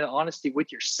that stepping into honesty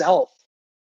with yourself,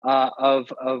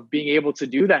 of being able to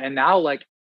do that. And now, like,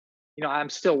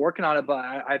 I'm still working on it, but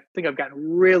I think I've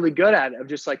gotten really good at it, of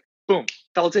just like, boom,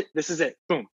 felt it. This is it.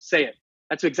 Boom, say it.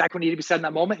 That's exactly what needed to be said in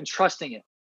that moment, and trusting it,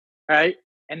 right?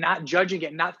 And not judging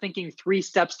it, not thinking 3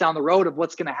 steps down the road of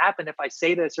what's going to happen if I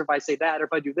say this or if I say that or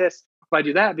if I do this, if I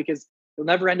do that, because you'll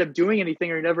never end up doing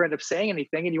anything or you never end up saying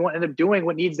anything, and you won't end up doing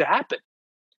what needs to happen,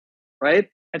 right?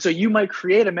 And so you might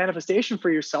create a manifestation for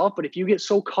yourself, but if you get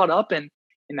so caught up in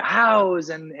the hows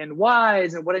and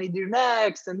whys and what I need to do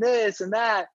next and this and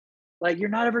that, like you're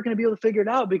not ever going to be able to figure it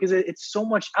out because it's so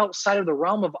much outside of the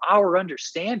realm of our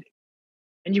understanding,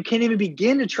 and you can't even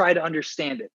begin to try to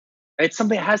understand it. It's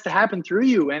something that has to happen through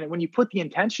you, and when you put the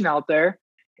intention out there,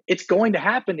 it's going to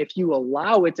happen if you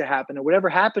allow it to happen. And whatever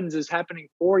happens is happening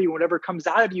for you. Whatever comes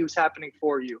out of you is happening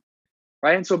for you,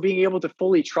 right? And so being able to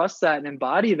fully trust that and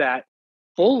embody that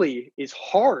fully is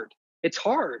hard. It's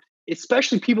hard,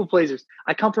 especially people pleasers.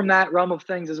 I come from that realm of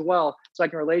things as well, so I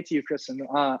can relate to you, Kristen,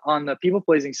 on the people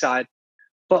pleasing side.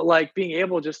 But like being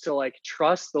able just to like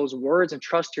trust those words and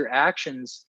trust your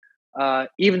actions,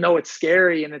 even though it's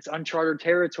scary and it's uncharted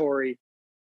territory,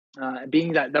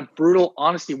 being that brutal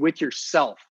honesty with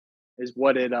yourself is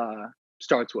what it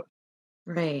starts with.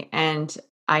 Right. And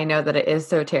I know that it is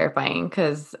so terrifying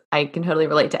because I can totally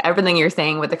relate to everything you're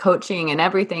saying with the coaching and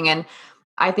everything. And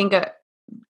I think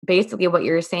basically what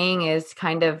you're saying is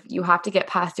kind of you have to get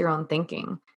past your own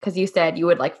thinking, because you said you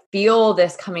would like feel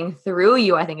this coming through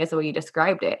you, I think is the way you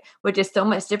described it, which is so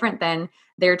much different than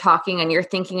they're talking and you're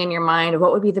thinking in your mind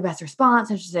what would be the best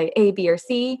response. I should say A, B, or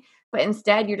C. But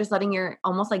instead you're just letting your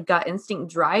almost like gut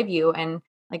instinct drive you. And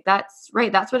like, that's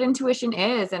right. That's what intuition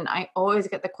is. And I always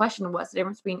get the question, what's the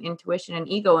difference between intuition and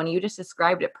ego? And you just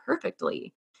described it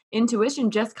perfectly. Intuition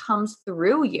just comes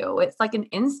through you. It's like an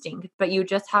instinct, but you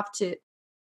just have to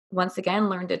once again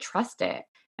learn to trust it.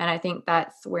 And I think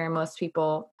that's where most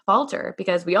people falter,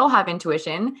 because we all have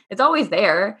intuition. It's always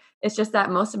there. It's just that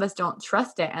most of us don't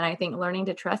trust it. And I think learning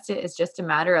to trust it is just a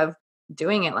matter of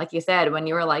doing it. Like you said, when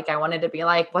you were like, I wanted to be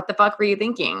like, what the fuck were you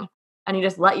thinking? And you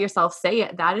just let yourself say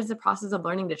it. That is the process of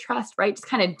learning to trust, right? Just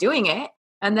kind of doing it.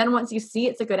 And then once you see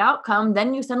it's a good outcome,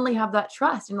 then you suddenly have that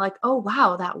trust and you're like, oh,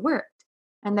 wow, that worked.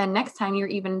 And then next time you're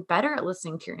even better at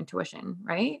listening to your intuition,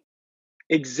 right?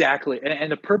 Exactly.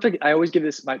 And the perfect, I always give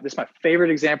this my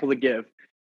favorite example to give.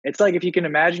 It's like if you can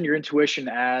imagine your intuition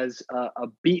as a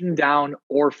beaten down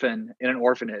orphan in an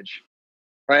orphanage,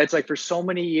 right? It's like for so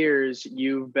many years,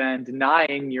 you've been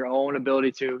denying your own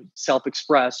ability to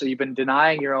self-express. So you've been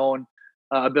denying your own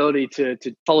ability to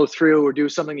follow through or do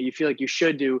something that you feel like you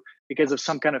should do because of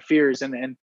some kind of fears.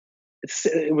 And it's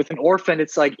with an orphan,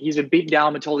 it's like he's been beaten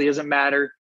down, been told he doesn't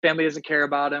matter. Family doesn't care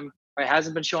about him, right?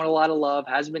 Hasn't been shown a lot of love,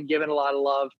 hasn't been given a lot of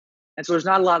love. And so there's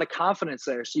not a lot of confidence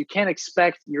there. So you can't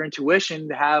expect your intuition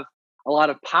to have a lot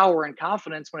of power and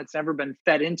confidence when it's never been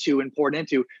fed into and poured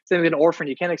into. Same with an orphan.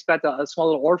 You can't expect a small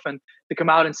little orphan to come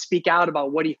out and speak out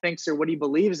about what he thinks or what he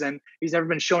believes in. He's never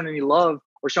been shown any love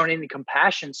or shown any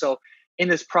compassion. So in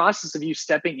this process of you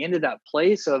stepping into that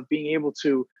place of being able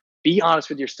to be honest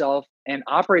with yourself and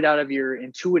operate out of your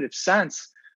intuitive sense,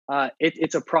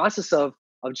 it's a process of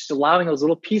just allowing those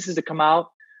little pieces to come out,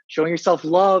 showing yourself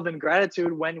love and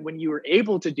gratitude when you were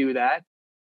able to do that,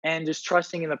 and just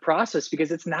trusting in the process,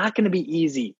 because it's not going to be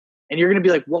easy. And you're going to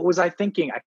be like, what was I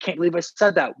thinking? I can't believe I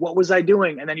said that. What was I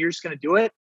doing? And then you're just going to do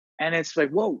it. And it's like,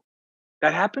 whoa,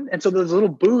 that happened. And so those little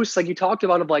boosts, like you talked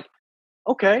about, of like,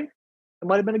 okay, it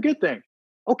might have been a good thing.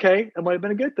 Okay, it might have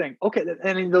been a good thing. Okay.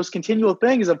 And in those continual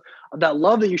things of that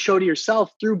love that you show to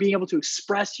yourself through being able to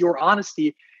express your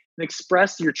honesty and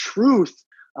express your truth,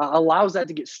 allows that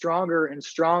to get stronger and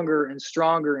stronger and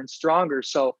stronger and stronger.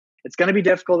 So it's going to be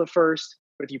difficult at first,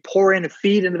 but if you pour in and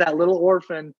feed into that little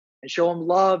orphan and show him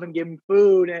love and give him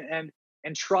food and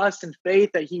trust and faith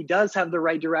that he does have the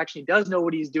right direction, he does know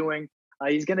what he's doing,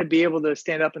 he's going to be able to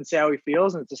stand up and say how he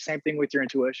feels. And it's the same thing with your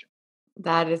intuition.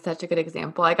 That is such a good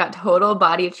example. I got total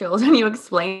body chills when you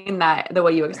explained that the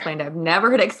way you explained it. I've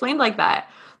never heard it explained like that.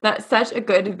 That's such a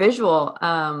good visual.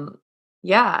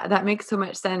 Yeah, that makes so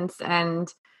much sense.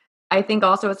 And I think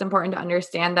also it's important to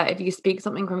understand that if you speak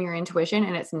something from your intuition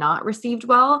and it's not received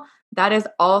well, that is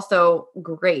also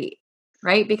great,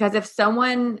 right? Because if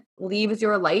someone leaves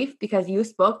your life because you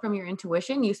spoke from your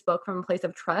intuition, you spoke from a place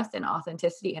of trust and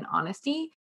authenticity and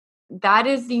honesty, that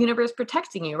is the universe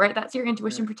protecting you, right? That's your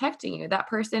intuition protecting you. That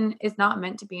person is not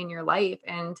meant to be in your life.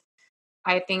 And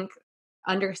I think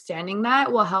understanding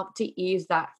that will help to ease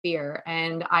that fear.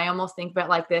 And I almost think about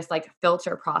like this like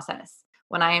filter process.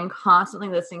 When I am constantly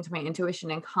listening to my intuition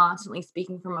and constantly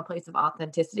speaking from a place of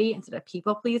authenticity instead of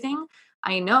people pleasing,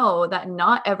 I know that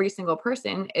not every single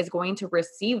person is going to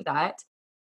receive that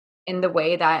in the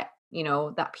way that,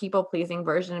 that people pleasing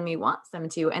version of me wants them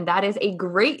to. And that is a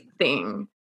great thing.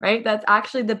 right? That's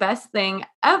actually the best thing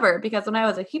ever, because when I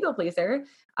was a people pleaser,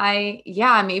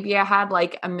 maybe I had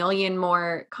like a million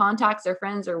more contacts or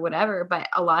friends or whatever, but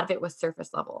a lot of it was surface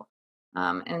level.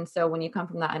 And so when you come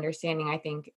from that understanding, I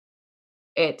think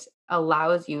it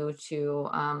allows you to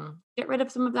get rid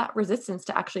of some of that resistance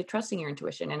to actually trusting your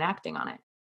intuition and acting on it.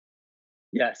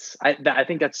 Yes, I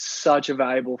think that's such a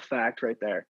valuable fact right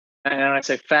there. And when I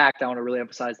say fact, I want to really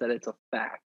emphasize that it's a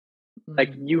fact.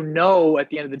 Like, Mm. at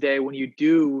the end of the day, when you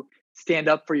do stand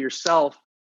up for yourself,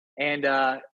 and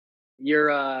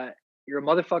you're you're a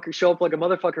motherfucker, show up like a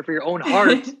motherfucker for your own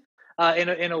heart,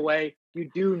 in a way, you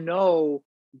do know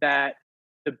that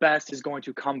the best is going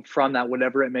to come from that,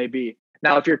 whatever it may be.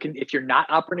 Now, if you're not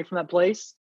operating from that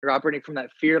place, you're operating from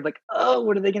that fear of like, oh,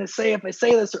 what are they going to say if I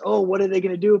say this, or oh, what are they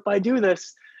going to do if I do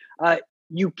this? Uh,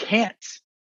 you can't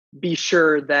be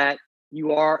sure that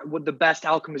what the best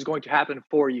outcome is going to happen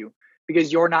for you,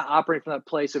 because you're not operating from that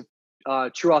place of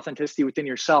true authenticity within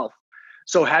yourself.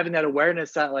 So having that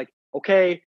awareness that, like,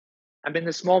 okay, I'm in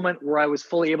this moment where I was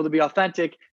fully able to be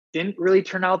authentic, didn't really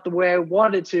turn out the way I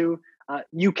wanted to.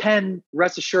 You can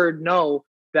rest assured know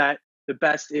that the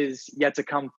best is yet to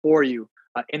come for you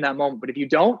in that moment. But if you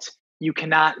don't, you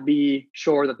cannot be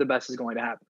sure that the best is going to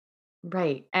happen.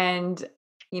 Right. And,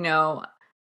 you know,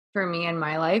 for me in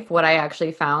my life, what I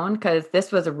actually found, because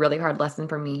this was a really hard lesson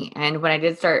for me. And when I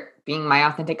did start being my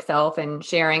authentic self and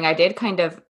sharing, I did kind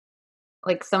of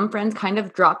like some friends kind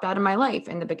of dropped out of my life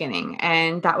in the beginning,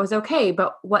 and that was okay.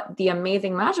 But what the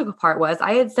amazing magical part was,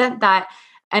 I had sent that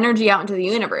energy out into the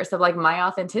universe of like my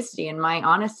authenticity and my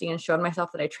honesty and showed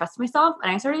myself that I trust myself.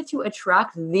 And I started to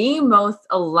attract the most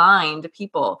aligned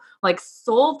people, like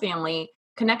soul family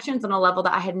connections on a level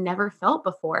that I had never felt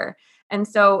before. And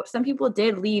so some people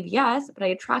did leave, yes, but I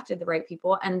attracted the right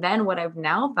people. And then what I've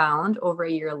now found over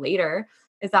a year later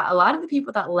is that a lot of the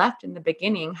people that left in the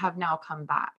beginning have now come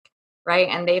back, right?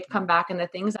 And they've come back, and the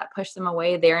things that push them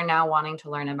away, they're now wanting to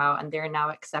learn about and they're now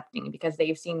accepting because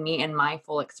they've seen me in my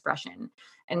full expression.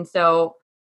 And so,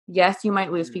 yes, you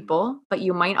might lose Mm. people, but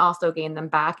you might also gain them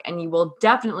back. And you will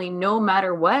definitely, no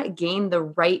matter what, gain the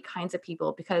right kinds of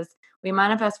people, because we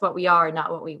manifest what we are, not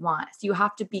what we want. So you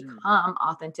have to Mm. become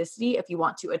authenticity if you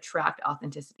want to attract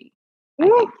authenticity, I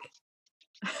Woo! think.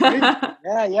 Big,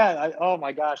 yeah, yeah. Oh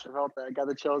my gosh, I felt that. I got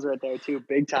the chills right there too,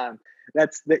 big time.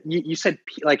 That's that. You said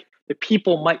like the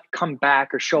people might come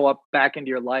back or show up back into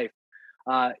your life.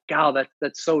 God,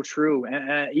 that's so true.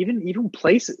 And even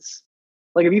places,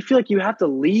 like if you feel like you have to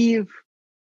leave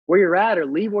where you're at or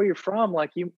leave where you're from,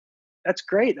 like that's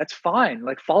great. That's fine.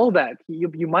 Like follow that.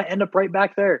 You might end up right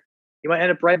back there. You might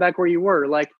end up right back where you were.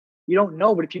 Like you don't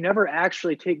know, but if you never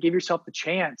actually give yourself the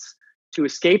chance to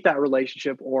escape that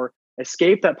relationship or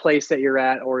escape that place that you're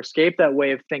at or escape that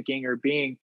way of thinking or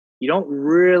being, you don't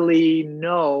really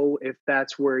know if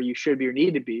that's where you should be or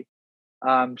need to be.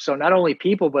 So not only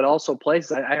people, but also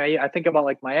places. I think about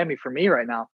like Miami for me right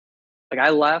now. Like I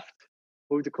left,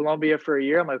 moved to Colombia for a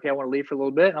year. I'm like, okay, I want to leave for a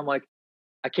little bit. And I'm like,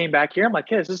 I came back here. I'm like,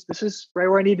 hey, this is right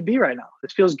where I need to be right now.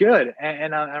 This feels good,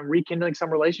 and I'm rekindling some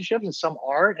relationships and some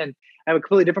art, and I have a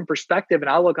completely different perspective and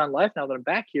outlook on life now that I'm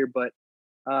back here. But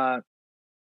uh,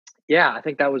 yeah, I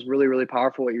think that was really really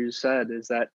powerful. What you just said is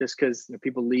that just because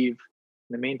people leave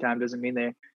in the meantime doesn't mean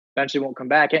they eventually won't come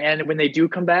back. And when they do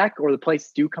come back, or the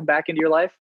places do come back into your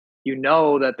life, you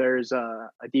know that there's a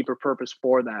deeper purpose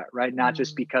for that, right? Not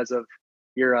just Mm. because of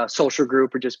your social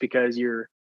group or just because you're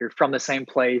from the same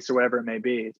place or whatever it may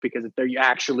be. It's because they're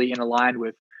actually in aligned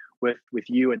with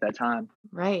you at that time.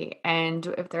 Right. And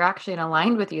if they're actually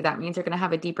aligned with you, that means you're going to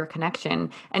have a deeper connection.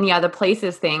 And yeah, the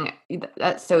places thing,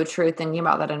 that's so true. Thinking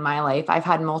about that in my life, I've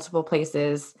had multiple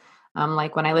places.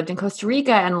 Like when I lived in Costa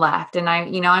Rica and left, and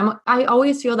I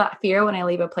always feel that fear when I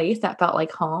leave a place that felt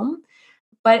like home,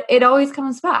 but it always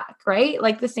comes back, right?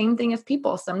 Like the same thing as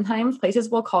people. Sometimes places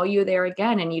will call you there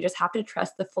again, and you just have to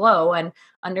trust the flow and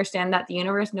understand that the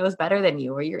universe knows better than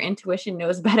you, or your intuition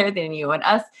knows better than you. And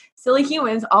us silly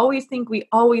humans always think we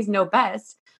always know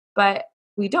best, but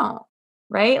we don't,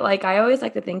 right? Like I always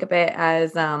like to think of it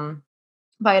as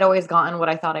if I had always gotten what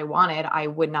I thought I wanted, I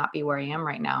would not be where I am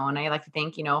right now. And I like to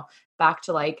think, back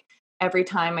to like every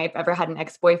time I've ever had an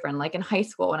ex-boyfriend, like in high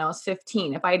school when I was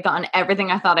 15, if I had gotten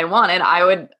everything I thought I wanted, I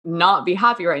would not be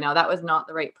happy right now. That was not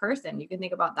the right person. You can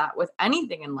think about that with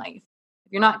anything in life.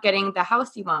 If you're not getting the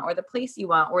house you want or the place you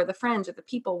want or the friends or the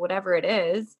people, whatever it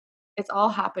is, it's all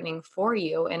happening for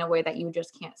you in a way that you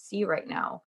just can't see right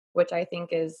now, which I think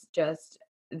is just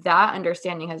that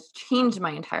understanding has changed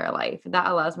my entire life. That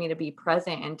allows me to be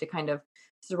present and to kind of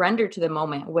surrender to the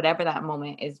moment, whatever that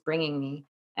moment is bringing me.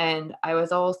 And I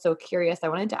was also curious, I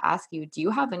wanted to ask you, do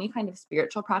you have any kind of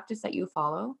spiritual practice that you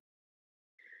follow?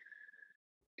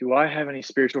 Do I have any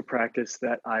spiritual practice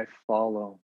that I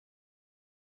follow?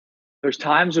 There's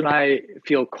times when I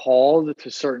feel called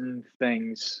to certain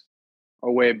things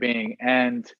or way of being.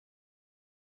 And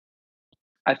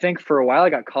I think for a while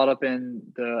I got caught up in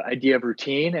the idea of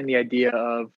routine and the idea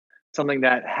of something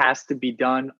that has to be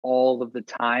done all of the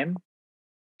time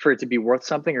for it to be worth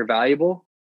something or valuable.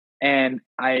 And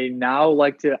I now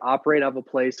like to operate out of a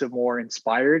place of more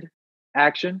inspired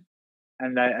action.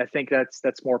 And I think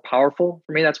that's more powerful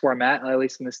for me. That's where I'm at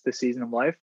least in this season of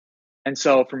life. And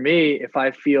so for me, if I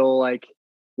feel like,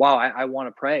 wow, I want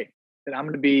to pray, then I'm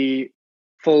going to be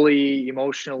fully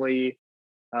emotionally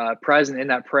present in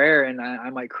that prayer, and I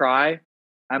might cry,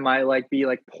 I might like be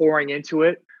like pouring into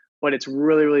it, but it's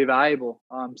really really valuable.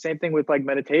 Same thing with like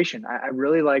meditation. I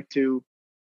really like to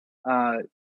uh,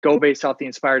 go based off the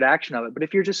inspired action of it. But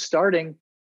if you're just starting,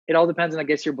 it all depends on I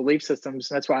guess your belief systems.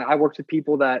 And that's why I work with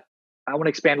people that I want to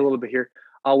expand a little bit here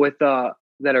with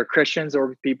that are Christians or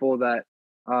with people that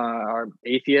are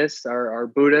atheists or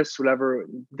Buddhists, whatever,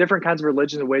 different kinds of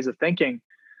religions and ways of thinking.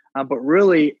 But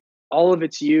really, all of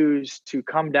it's used to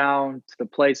come down to the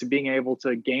place of being able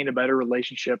to gain a better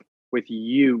relationship with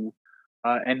you,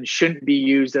 and shouldn't be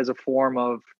used as a form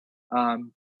of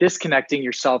disconnecting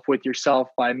yourself with yourself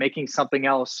by making something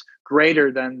else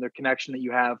greater than the connection that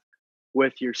you have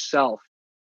with yourself.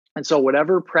 And so,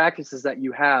 whatever practices that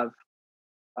you have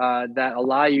that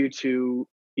allow you to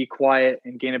be quiet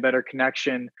and gain a better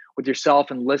connection with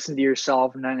yourself and listen to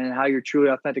yourself and how your truly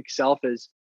authentic self is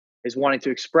wanting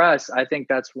to express, I think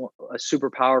that's a super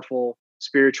powerful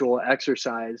spiritual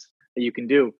exercise that you can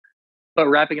do. But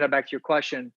wrapping it up back to your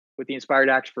question with the inspired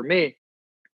action for me,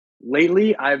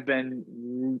 lately I've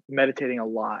been meditating a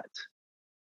lot.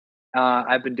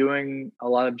 I've been doing a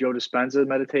lot of Joe Dispenza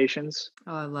meditations,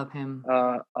 Oh, I love him.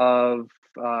 of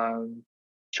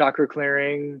chakra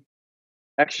clearing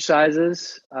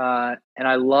exercises. And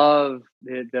I love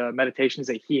the meditations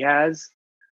that he has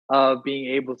of being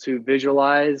able to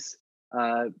visualize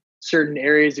uh, certain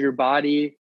areas of your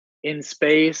body in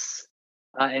space,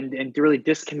 and really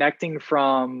disconnecting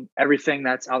from everything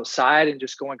that's outside and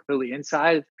just going completely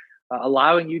inside,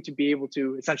 allowing you to be able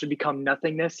to essentially become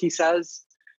nothingness, he says,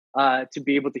 to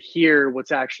be able to hear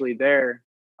what's actually there,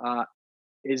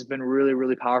 has been really,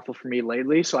 really powerful for me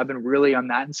lately. So I've been really on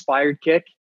that inspired kick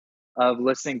of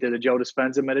listening to the Joe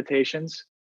Dispenza meditations.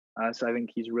 So I think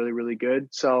he's really, really good.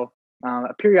 So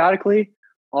periodically,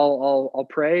 I'll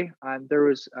pray. There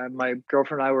was my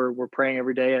girlfriend and I were praying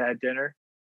every day at dinner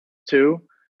too.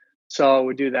 So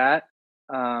we do that.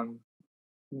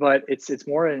 But it's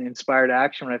more an inspired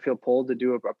action when I feel pulled to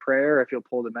do a prayer. I feel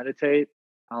pulled to meditate.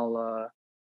 I'll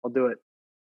do it.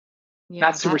 Yeah,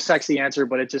 Not super sexy answer,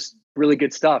 but it's just really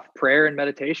good stuff. Prayer and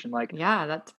meditation, like yeah,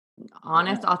 that's yeah.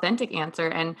 honest, authentic answer.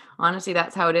 And honestly,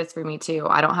 that's how it is for me too.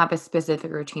 I don't have a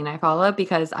specific routine I follow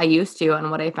because I used to.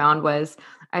 And what I found was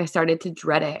I started to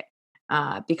dread it,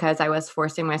 because I was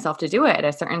forcing myself to do it at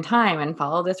a certain time and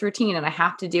follow this routine. And I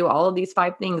have to do all of these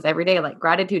 5 things every day, like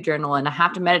gratitude journal, and I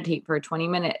have to meditate for 20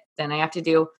 minutes, and I have to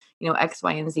do, X,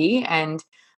 Y, and Z. And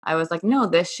I was like, no,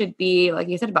 this should be, like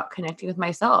you said, about connecting with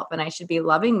myself. And I should be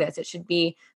loving this. It should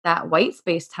be that white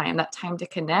space time, that time to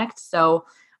connect. So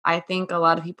I think a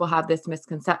lot of people have this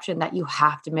misconception that you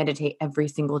have to meditate every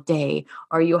single day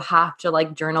or you have to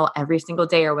like journal every single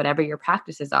day or whatever your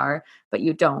practices are, but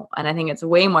you don't. And I think it's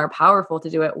way more powerful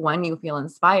to do it when you feel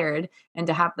inspired and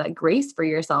to have that grace for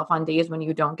yourself on days when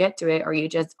you don't get to it or you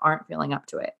just aren't feeling up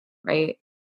to it. Right.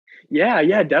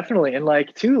 Yeah, definitely. And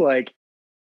like too, like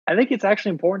I think it's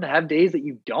actually important to have days that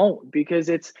you don't, because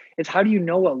it's how do you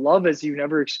know what love is? You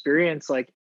never experience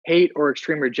like hate or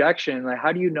extreme rejection. Like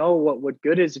how do you know what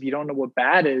good is if you don't know what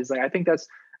bad is? Like I think that's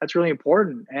really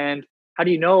important. And how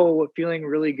do you know what feeling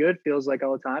really good feels like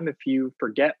all the time if you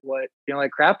forget what feeling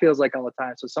like crap feels like all the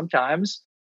time? So sometimes,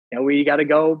 we got to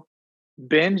go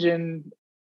binge and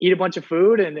eat a bunch of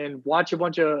food and watch a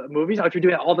bunch of movies. Now, if you're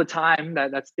doing it all the time,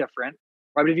 that's different.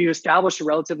 Right. But if you establish a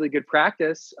relatively good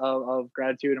practice of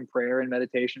gratitude and prayer and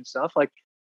meditation stuff, like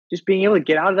just being able to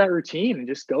get out of that routine and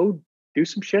just go do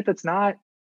some shit that's not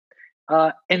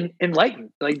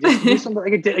enlightened, like just do something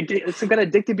like some kind of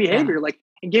addictive Yeah. behavior, like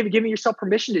and giving yourself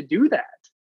permission to do that,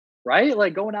 right?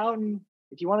 Like going out and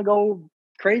if you want to go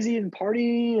crazy and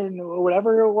party and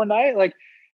whatever one night, like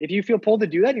if you feel pulled to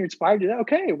do that and you're inspired to do that,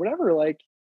 okay, whatever, like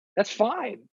that's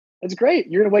fine. That's great.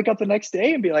 You're gonna wake up the next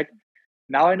day and be like,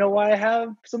 now I know why I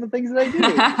have some of the things that I do,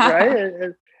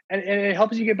 right? And it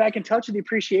helps you get back in touch with the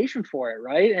appreciation for it,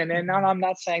 right? And now Mhm. I'm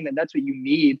not saying that that's what you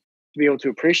need to be able to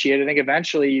appreciate it. I think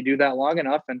eventually you do that long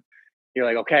enough and you're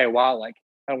like, okay, wow, like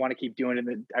I want to keep doing it.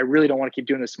 I really don't want to keep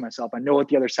doing this to myself. I know what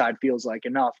the other side feels like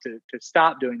enough to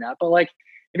stop doing that. But like,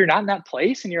 if you're not in that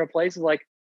place and you're a place of like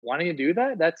wanting to do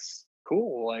that, that's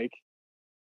cool. Like,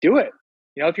 do it.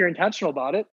 You know, if you're intentional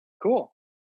about it, cool.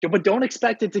 But don't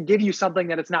expect it to give you something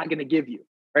that it's not going to give you.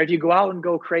 Right? If you go out and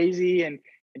go crazy and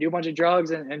do a bunch of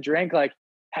drugs and drink, like,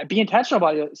 be intentional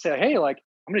about it. Say, hey, like,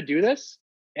 I'm going to do this,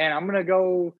 and I'm going to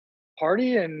go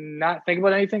party and not think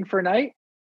about anything for a night,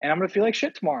 and I'm going to feel like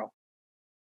shit tomorrow.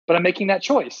 But I'm making that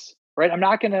choice, right? I'm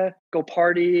not going to go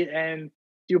party and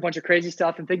do a bunch of crazy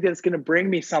stuff and think that it's going to bring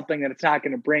me something that it's not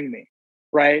going to bring me,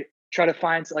 right? Try to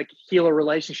find, like, heal a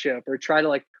relationship, or try to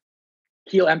like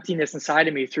heal emptiness inside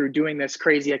of me through doing this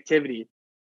crazy activity,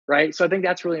 right? So I think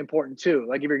that's really important too.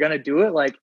 Like, if you're going to do it,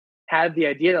 like, have the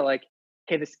idea that like,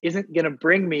 okay, this isn't going to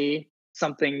bring me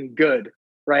something good,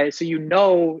 right? So you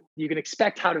can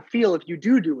expect how to feel if you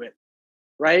do it,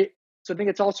 right? So I think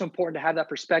it's also important to have that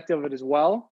perspective of it as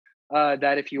well.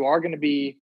 That if you are going to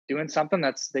be doing something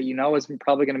that is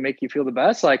probably going to make you feel the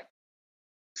best, like,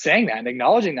 saying that and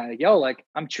acknowledging that, like, yo, like,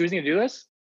 I'm choosing to do this,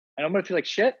 and I'm going to feel like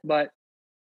shit, but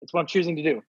it's what I'm choosing to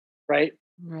do, right?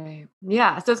 Right.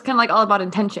 Yeah. So it's kind of like all about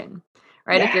intention,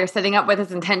 right? If you're Yes. setting up with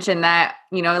this intention that,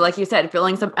 like you said,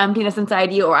 feeling some emptiness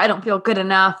inside you, or I don't feel good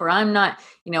enough, or I'm not,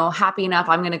 happy enough,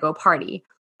 I'm going to go party,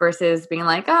 versus being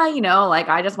like, like,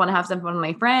 I just want to have some fun with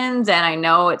my friends and I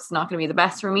know it's not going to be the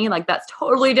best for me. Like, that's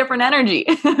totally different energy.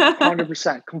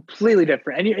 100%, completely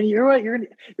different. And you're right. You're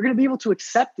gonna be able to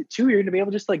accept it too. You're gonna be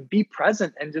able to just like be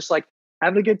present and just like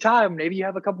have a good time. Maybe you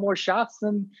have a couple more shots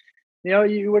than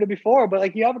you would have before, but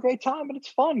like, you have a great time, and it's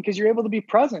fun because you're able to be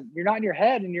present. You're not in your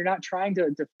head, and you're not trying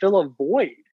to fill a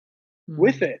void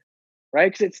with Mm. it,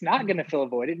 right? Because it's not gonna fill a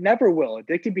void. It never will.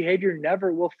 Addictive behavior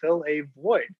never will fill a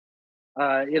void.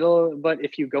 But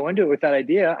if you go into it with that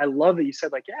idea, I love that you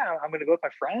said, like, yeah, I'm gonna go with my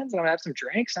friends and I'm gonna have some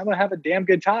drinks. I'm gonna have a damn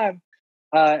good time.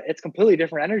 It's completely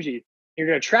different energy. You're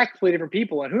gonna attract completely different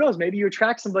people, and who knows, maybe you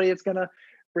attract somebody that's gonna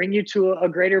bring you to a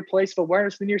greater place of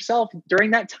awareness than yourself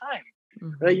during that time.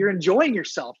 Right? Mhm. You're enjoying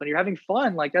yourself and you're having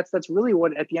fun. Like, that's really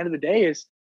what at the end of the day is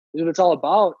what it's all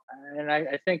about. And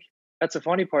I think that's the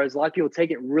funny part, is a lot of people take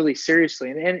it really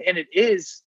seriously, and it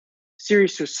is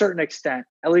serious to a certain extent,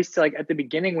 at least like at the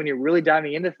beginning when you're really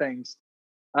diving into things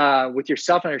with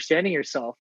yourself and understanding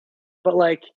yourself. But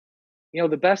like,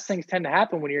 the best things tend to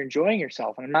happen when you're enjoying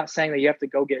yourself. And I'm not saying that you have to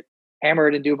go get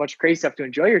hammered and do a bunch of crazy stuff to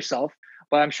enjoy yourself,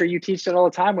 but I'm sure you teach that all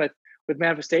the time with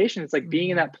manifestation. It's like being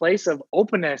in Mhm. that place of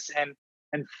openness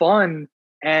and fun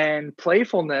and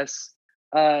playfulness.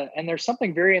 And there's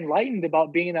something very enlightened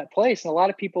about being in that place. And a lot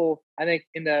of people, I think,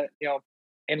 in the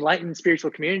enlightened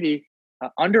spiritual community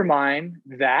undermine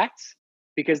that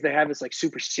because they have this like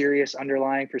super serious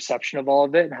underlying perception of all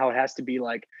of it and how it has to be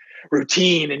like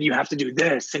routine, and you have to do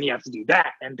this and you have to do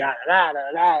that and da da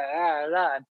da da da da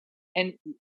da. And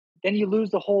then you lose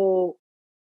the whole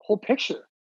picture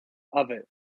of it,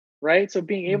 right? So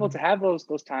being able to Mhm. have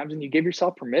those times, and you give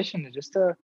yourself permission to just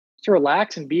to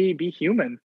relax and be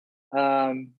human,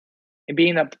 um, and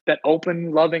being that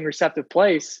open, loving, receptive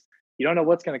place, you don't know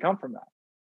what's going to come from that.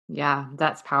 Yeah,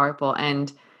 that's powerful.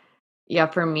 And yeah,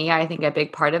 for me, I think a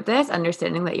big part of this,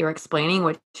 understanding that you're explaining,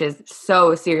 which is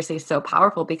so seriously so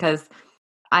powerful, because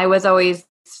I was always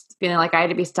feeling like I had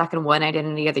to be stuck in one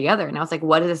identity or the other. And I was like,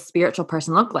 what does a spiritual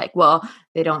person look like? Well,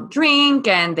 they don't drink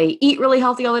and they eat really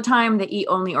healthy all the time. They eat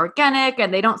only organic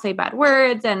and they don't say bad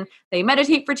words and they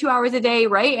meditate for 2 hours a day.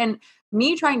 Right. And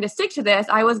me trying to stick to this,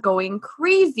 I was going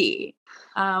crazy.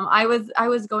 I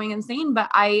was going insane, but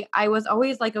I was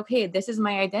always like, okay, this is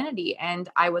my identity. And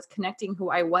I was connecting who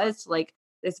I was to like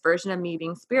this version of me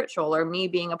being spiritual or me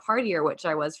being a partier, which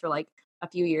I was for like a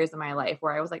few years of my life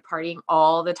where I was like partying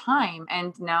all the time.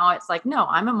 And now it's like, no,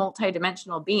 I'm a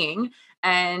multidimensional being.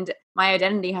 And my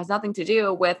identity has nothing to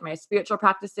do with my spiritual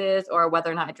practices or whether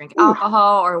or not I drink Ooh,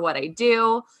 alcohol or what I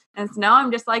do. And so now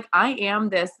I'm just like, I am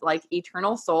this like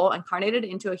eternal soul incarnated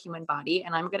into a human body.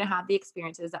 And I'm going to have the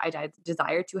experiences that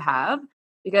desire to have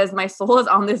because my soul is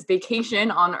on this vacation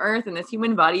on earth in this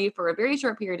human body for a very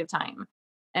short period of time.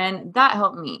 And that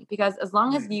helped me because as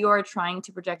long as mm, you are trying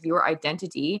to project your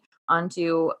identity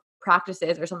onto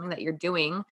practices or something that you're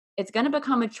doing, it's going to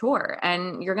become a chore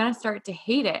and you're going to start to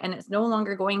hate it. And it's no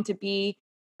longer going to be,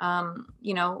 um,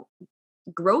 you know,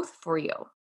 growth for you.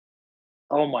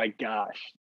 oh my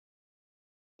gosh.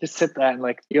 Just sit that and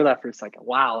like feel that for a second.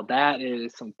 Wow, that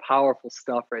is some powerful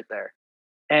stuff right there.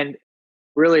 And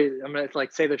really, I'm gonna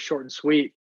like say this short and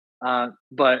sweet,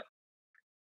 but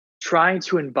trying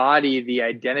to embody the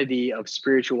identity of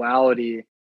spirituality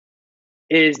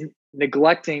is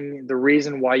neglecting the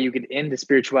reason why you get into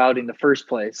spirituality in the first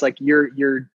place. Like,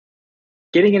 you're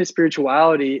getting into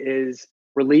spirituality is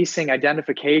releasing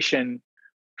identification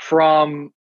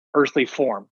from earthly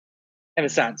form, in a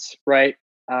sense, right?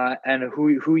 And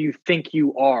who you think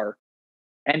you are.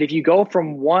 And if you go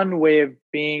from one way of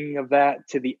being of that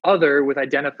to the other with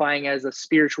identifying as a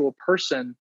spiritual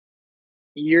person,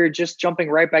 you're just jumping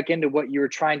right back into what you were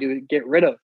trying to get rid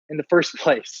of in the first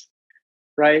place,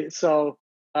 right? So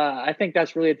I think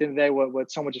that's really at the end of the day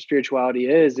what so much of spirituality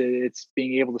is. It's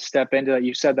being able to step into that.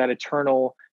 You said that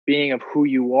eternal being of who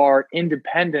you are,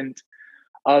 independent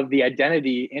of the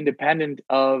identity, independent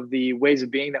of the ways of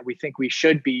being that we think we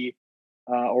should be,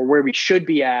 or where we should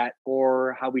be at,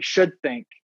 or how we should think.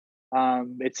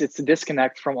 It's a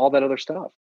disconnect from all that other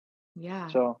stuff. Yeah,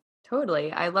 So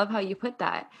totally. I love how you put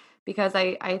that because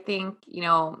I think,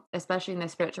 especially in the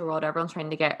spiritual world, everyone's trying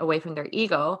to get away from their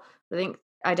ego. I think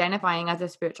identifying as a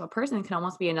spiritual person can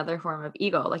almost be another form of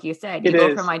ego. Like you said, you it go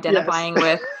from is, yes. identifying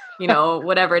with,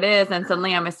 whatever it is, and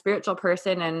suddenly I'm a spiritual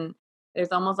person. And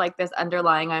there's almost like this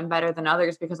underlying I'm better than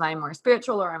others because I'm more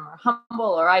spiritual or I'm more humble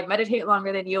or I meditate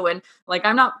longer than you. And like,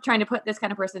 I'm not trying to put this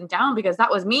kind of person down because that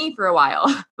was me for a while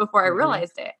before I Hmm.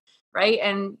 realized it. Right.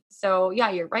 And so, yeah,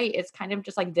 you're right. It's kind of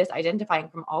just like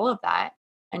disidentifying from all of that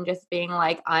and just being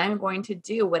like, I'm going to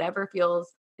do whatever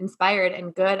feels inspired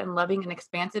and good and loving and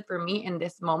expansive for me in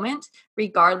this moment,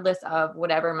 regardless of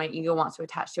whatever my ego wants to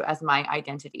attach to as my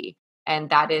identity. And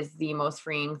that is the most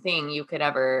freeing thing you could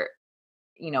ever,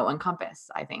 encompass,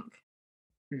 I think.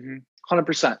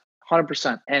 100%,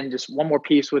 100%. And just one more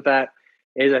piece with that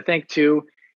is I think too,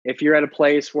 if you're at a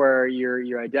place where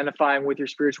you're identifying with your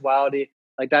spirituality,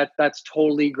 like that's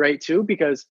totally great too,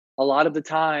 because a lot of the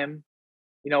time,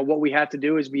 what we have to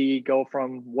do is we go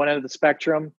from one end of the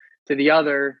spectrum to the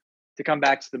other to come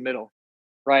back to the middle,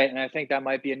 right? And I think that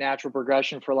might be a natural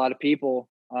progression for a lot of people.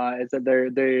 Is that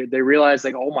they realize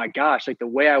like, oh my gosh, like the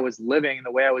way I was living,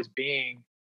 the way I was being,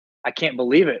 I can't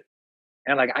believe it.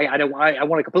 And like I don't I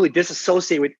want to completely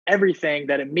disassociate with everything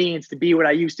that it means to be what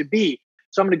I used to be.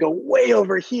 So I'm going to go way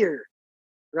over here,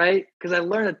 right? Because I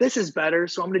learned that this is better,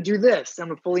 so I'm going to do this. I'm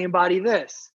going to fully embody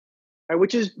this, right?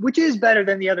 Which is better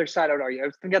than the other side. I would argue. I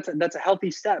think that's a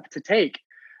healthy step to take,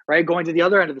 right? Going to the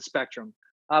other end of the spectrum.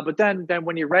 But then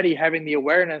when you're ready, having the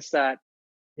awareness that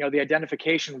the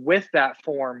identification with that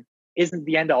form isn't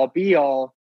the end all be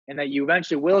all, and that you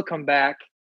eventually will come back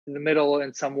to the middle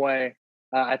in some way.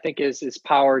 I think is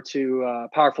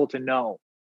powerful to know,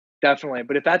 definitely.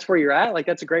 But if that's where you're at, like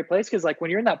that's a great place because like when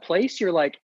you're in that place, you're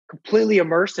like completely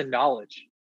immersed in knowledge.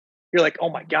 You're like, oh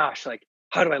my gosh, like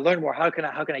how do I learn more? How can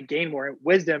I gain more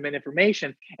wisdom and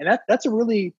information? And that's a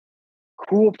really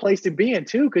cool place to be in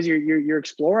too, because you're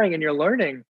exploring and you're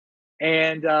learning.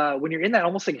 And when you're in that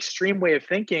almost like extreme way of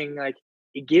thinking, like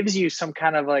it gives you some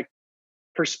kind of like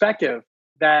perspective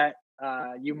that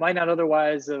you might not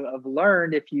otherwise have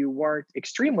learned if you weren't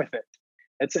extreme with it.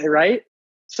 That's it, right?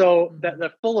 So that Mhm. the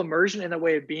full immersion in the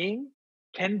way of being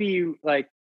can be like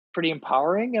pretty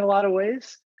empowering in a lot of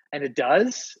ways, and it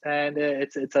does. And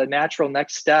it's a natural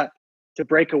next step to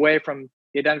break away from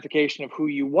the identification of who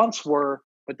you once were,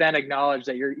 but then acknowledge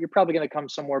that you're probably going to come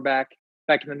somewhere back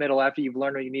in the middle after you've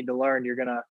learned what you need to learn. You're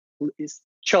gonna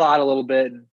chill out a little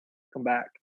bit and come back.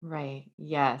 Right.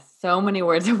 Yes. So many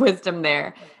words of wisdom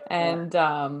there. Yeah.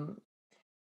 And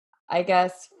I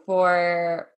guess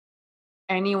for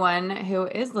anyone who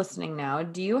is listening now,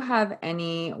 do you have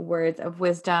any words of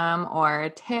wisdom or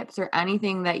tips or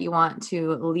anything that you want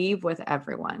to leave with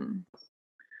everyone?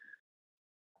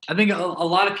 I think a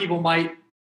lot of people might,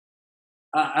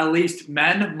 at least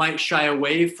men, might shy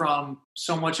away from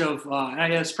so much of, and I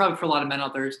guess probably for a lot of men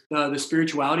out there, the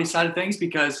spirituality side of things,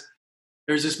 because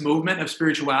there's this movement of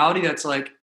spirituality that's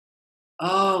like,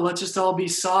 oh, let's just all be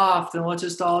soft and let's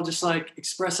just all just like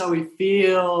express how we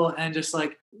feel and just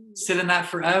like sit in that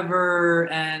forever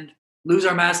and lose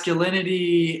our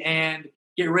masculinity and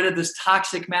get rid of this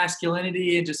toxic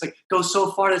masculinity and just like go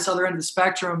so far to this other end of the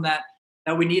spectrum that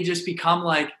we need to just become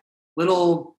like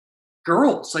little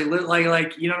girls, like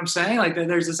you know what I'm saying? Like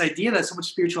there's this idea that so much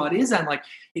spirituality is that, like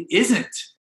it isn't.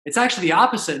 It's actually the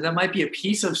opposite. That might be a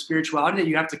piece of spirituality that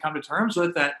you have to come to terms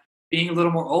with, that being a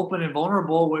little more open and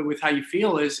vulnerable with how you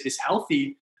feel is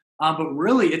healthy. But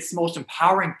really, it's the most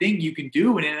empowering thing you can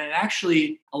do, and it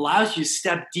actually allows you to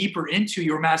step deeper into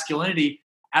your masculinity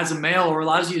as a male, or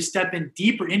allows you to step in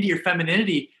deeper into your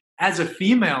femininity as a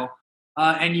female.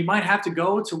 And you might have to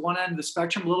go to one end of the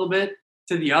spectrum a little bit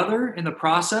to the other in the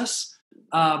process,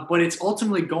 but it's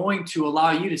ultimately going to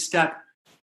allow you to step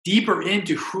deeper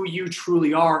into who you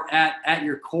truly are at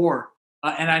your core.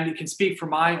 And I can speak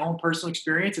from my own personal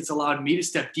experience. It's allowed me to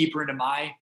step deeper into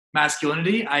my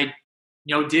masculinity. I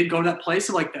did go to that place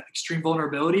of like that extreme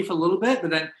vulnerability for a little bit,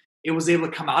 but then it was able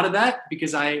to come out of that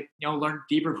because I, learned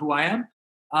deeper of who I am,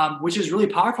 which is really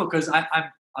powerful because I'm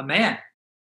a man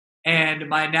and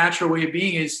my natural way of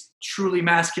being is truly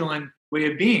masculine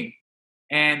way of being.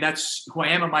 And that's who I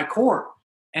am at my core.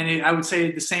 And I would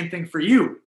say the same thing for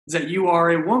you, is that you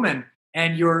are a woman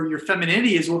and your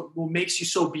femininity is what makes you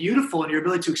so beautiful, and your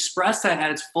ability to express that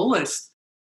at its fullest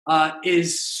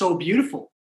is so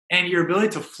beautiful. And your ability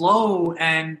to flow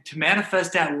and to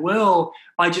manifest at will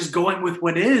by just going with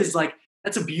what is, like,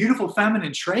 that's a beautiful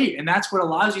feminine trait. And that's what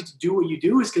allows you to do what you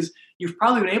do, is because you've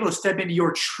probably been able to step into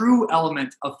your true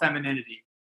element of femininity,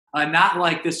 not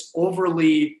like this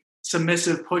overly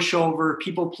submissive, pushover,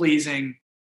 people-pleasing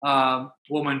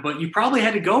woman. But you probably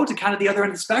had to go to kind of the other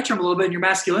end of the spectrum a little bit in your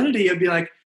masculinity and be like,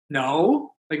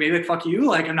 no, like maybe like, fuck you,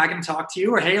 like I'm not going to talk to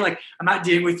you, or hey, like I'm not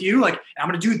dealing with you, like I'm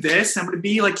going to do this, I'm going to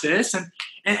be like this,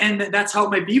 and that's how it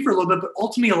might be for a little bit, but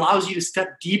ultimately allows you to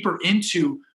step deeper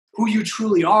into who you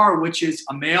truly are, which is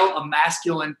a male, a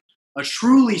masculine, a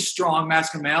truly strong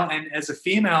masculine male, and as a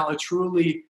female, a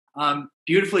truly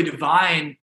beautifully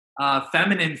divine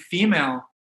feminine female.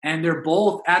 And they're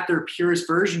both at their purest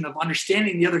version of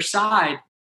understanding the other side,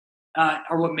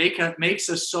 are what makes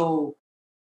us so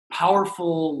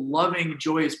powerful, loving,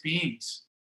 joyous beings.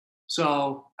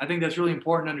 So I think that's really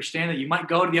important to understand, that you might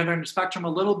go to the other end of the spectrum a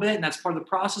little bit, and that's part of the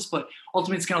process, but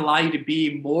ultimately it's going to allow you to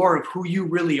be more of who you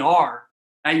really are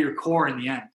at your core in the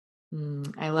end.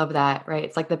 I love that, right?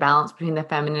 It's like the balance between the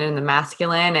feminine and the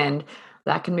masculine, and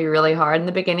that can be really hard in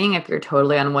the beginning if you're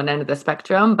totally on one end of the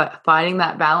spectrum, but finding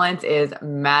that balance is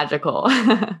magical.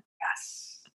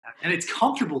 Yes. And it's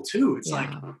comfortable too. It's like,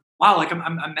 wow, like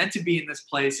I'm meant to be in this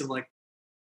place of like,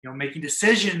 making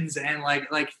decisions and like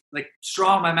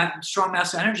strong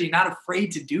masculine energy, not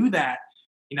afraid to do that,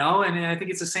 and I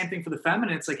think it's the same thing for the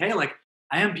feminine. It's like, hey, like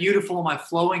I am beautiful in my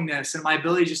flowingness and my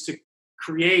ability just to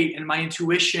create, and my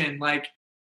intuition, like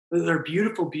they're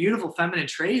beautiful, beautiful feminine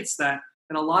traits that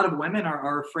a lot of women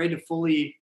are afraid to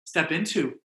fully step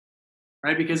into,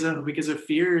 right? Because of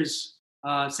fears.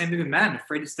 Same thing with men,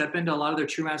 afraid to step into a lot of their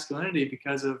true masculinity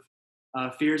because of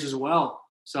fears as well.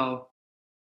 So,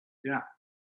 yeah.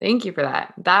 Thank you for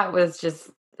that. That was just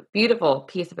a beautiful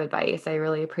piece of advice. I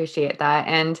really appreciate that.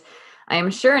 And I'm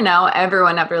sure now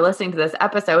everyone after listening to this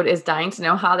episode is dying to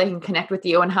know how they can connect with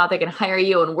you and how they can hire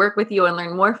you and work with you and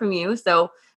learn more from you.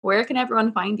 So where can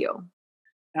everyone find you?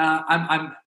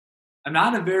 I'm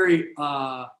not a very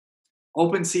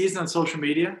open season on social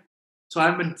media, so I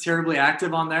haven't been terribly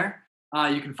active on there.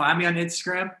 You can find me on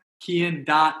Instagram,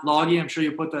 Kian.Loggy. I'm sure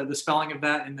you'll put the spelling of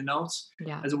that in the notes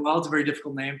as well. It's a very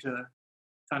difficult name to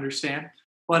understand.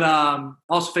 But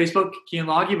also Facebook, Kian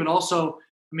Loggy, but also,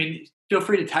 feel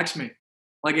free to text me.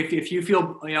 Like if you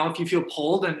feel, if you feel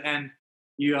pulled and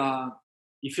you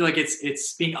feel like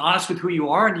it's being honest with who you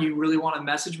are and you really want to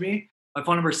message me, my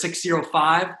phone number is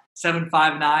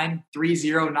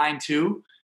 605-759-3092.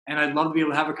 And I'd love to be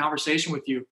able to have a conversation with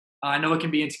you. I know it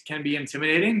can be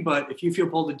intimidating, but if you feel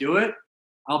pulled to do it,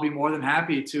 I'll be more than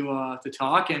happy to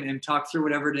talk and talk through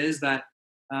whatever it is that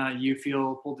you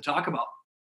feel pulled to talk about.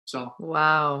 So,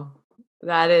 wow,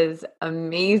 that is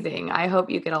amazing. I hope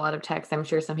you get a lot of texts. I'm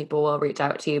sure some people will reach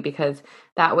out to you because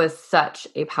that was such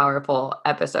a powerful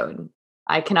episode.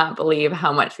 I cannot believe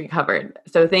how much we covered.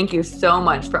 So thank you so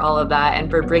much for all of that and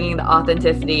for bringing the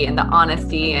authenticity and the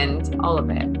honesty and all of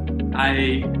it.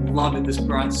 I love it. This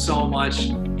brought so much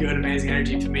good, amazing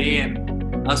energy to me,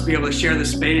 and us be able to share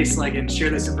this space, and share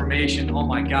this information. Oh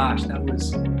my gosh, that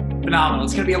was phenomenal.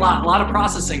 It's going to be a lot of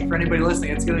processing for anybody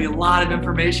listening. It's going to be a lot of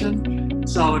information.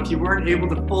 So if you weren't able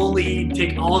to fully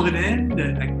take all of it in,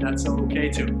 that's okay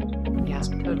too. Yeah,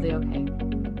 totally okay.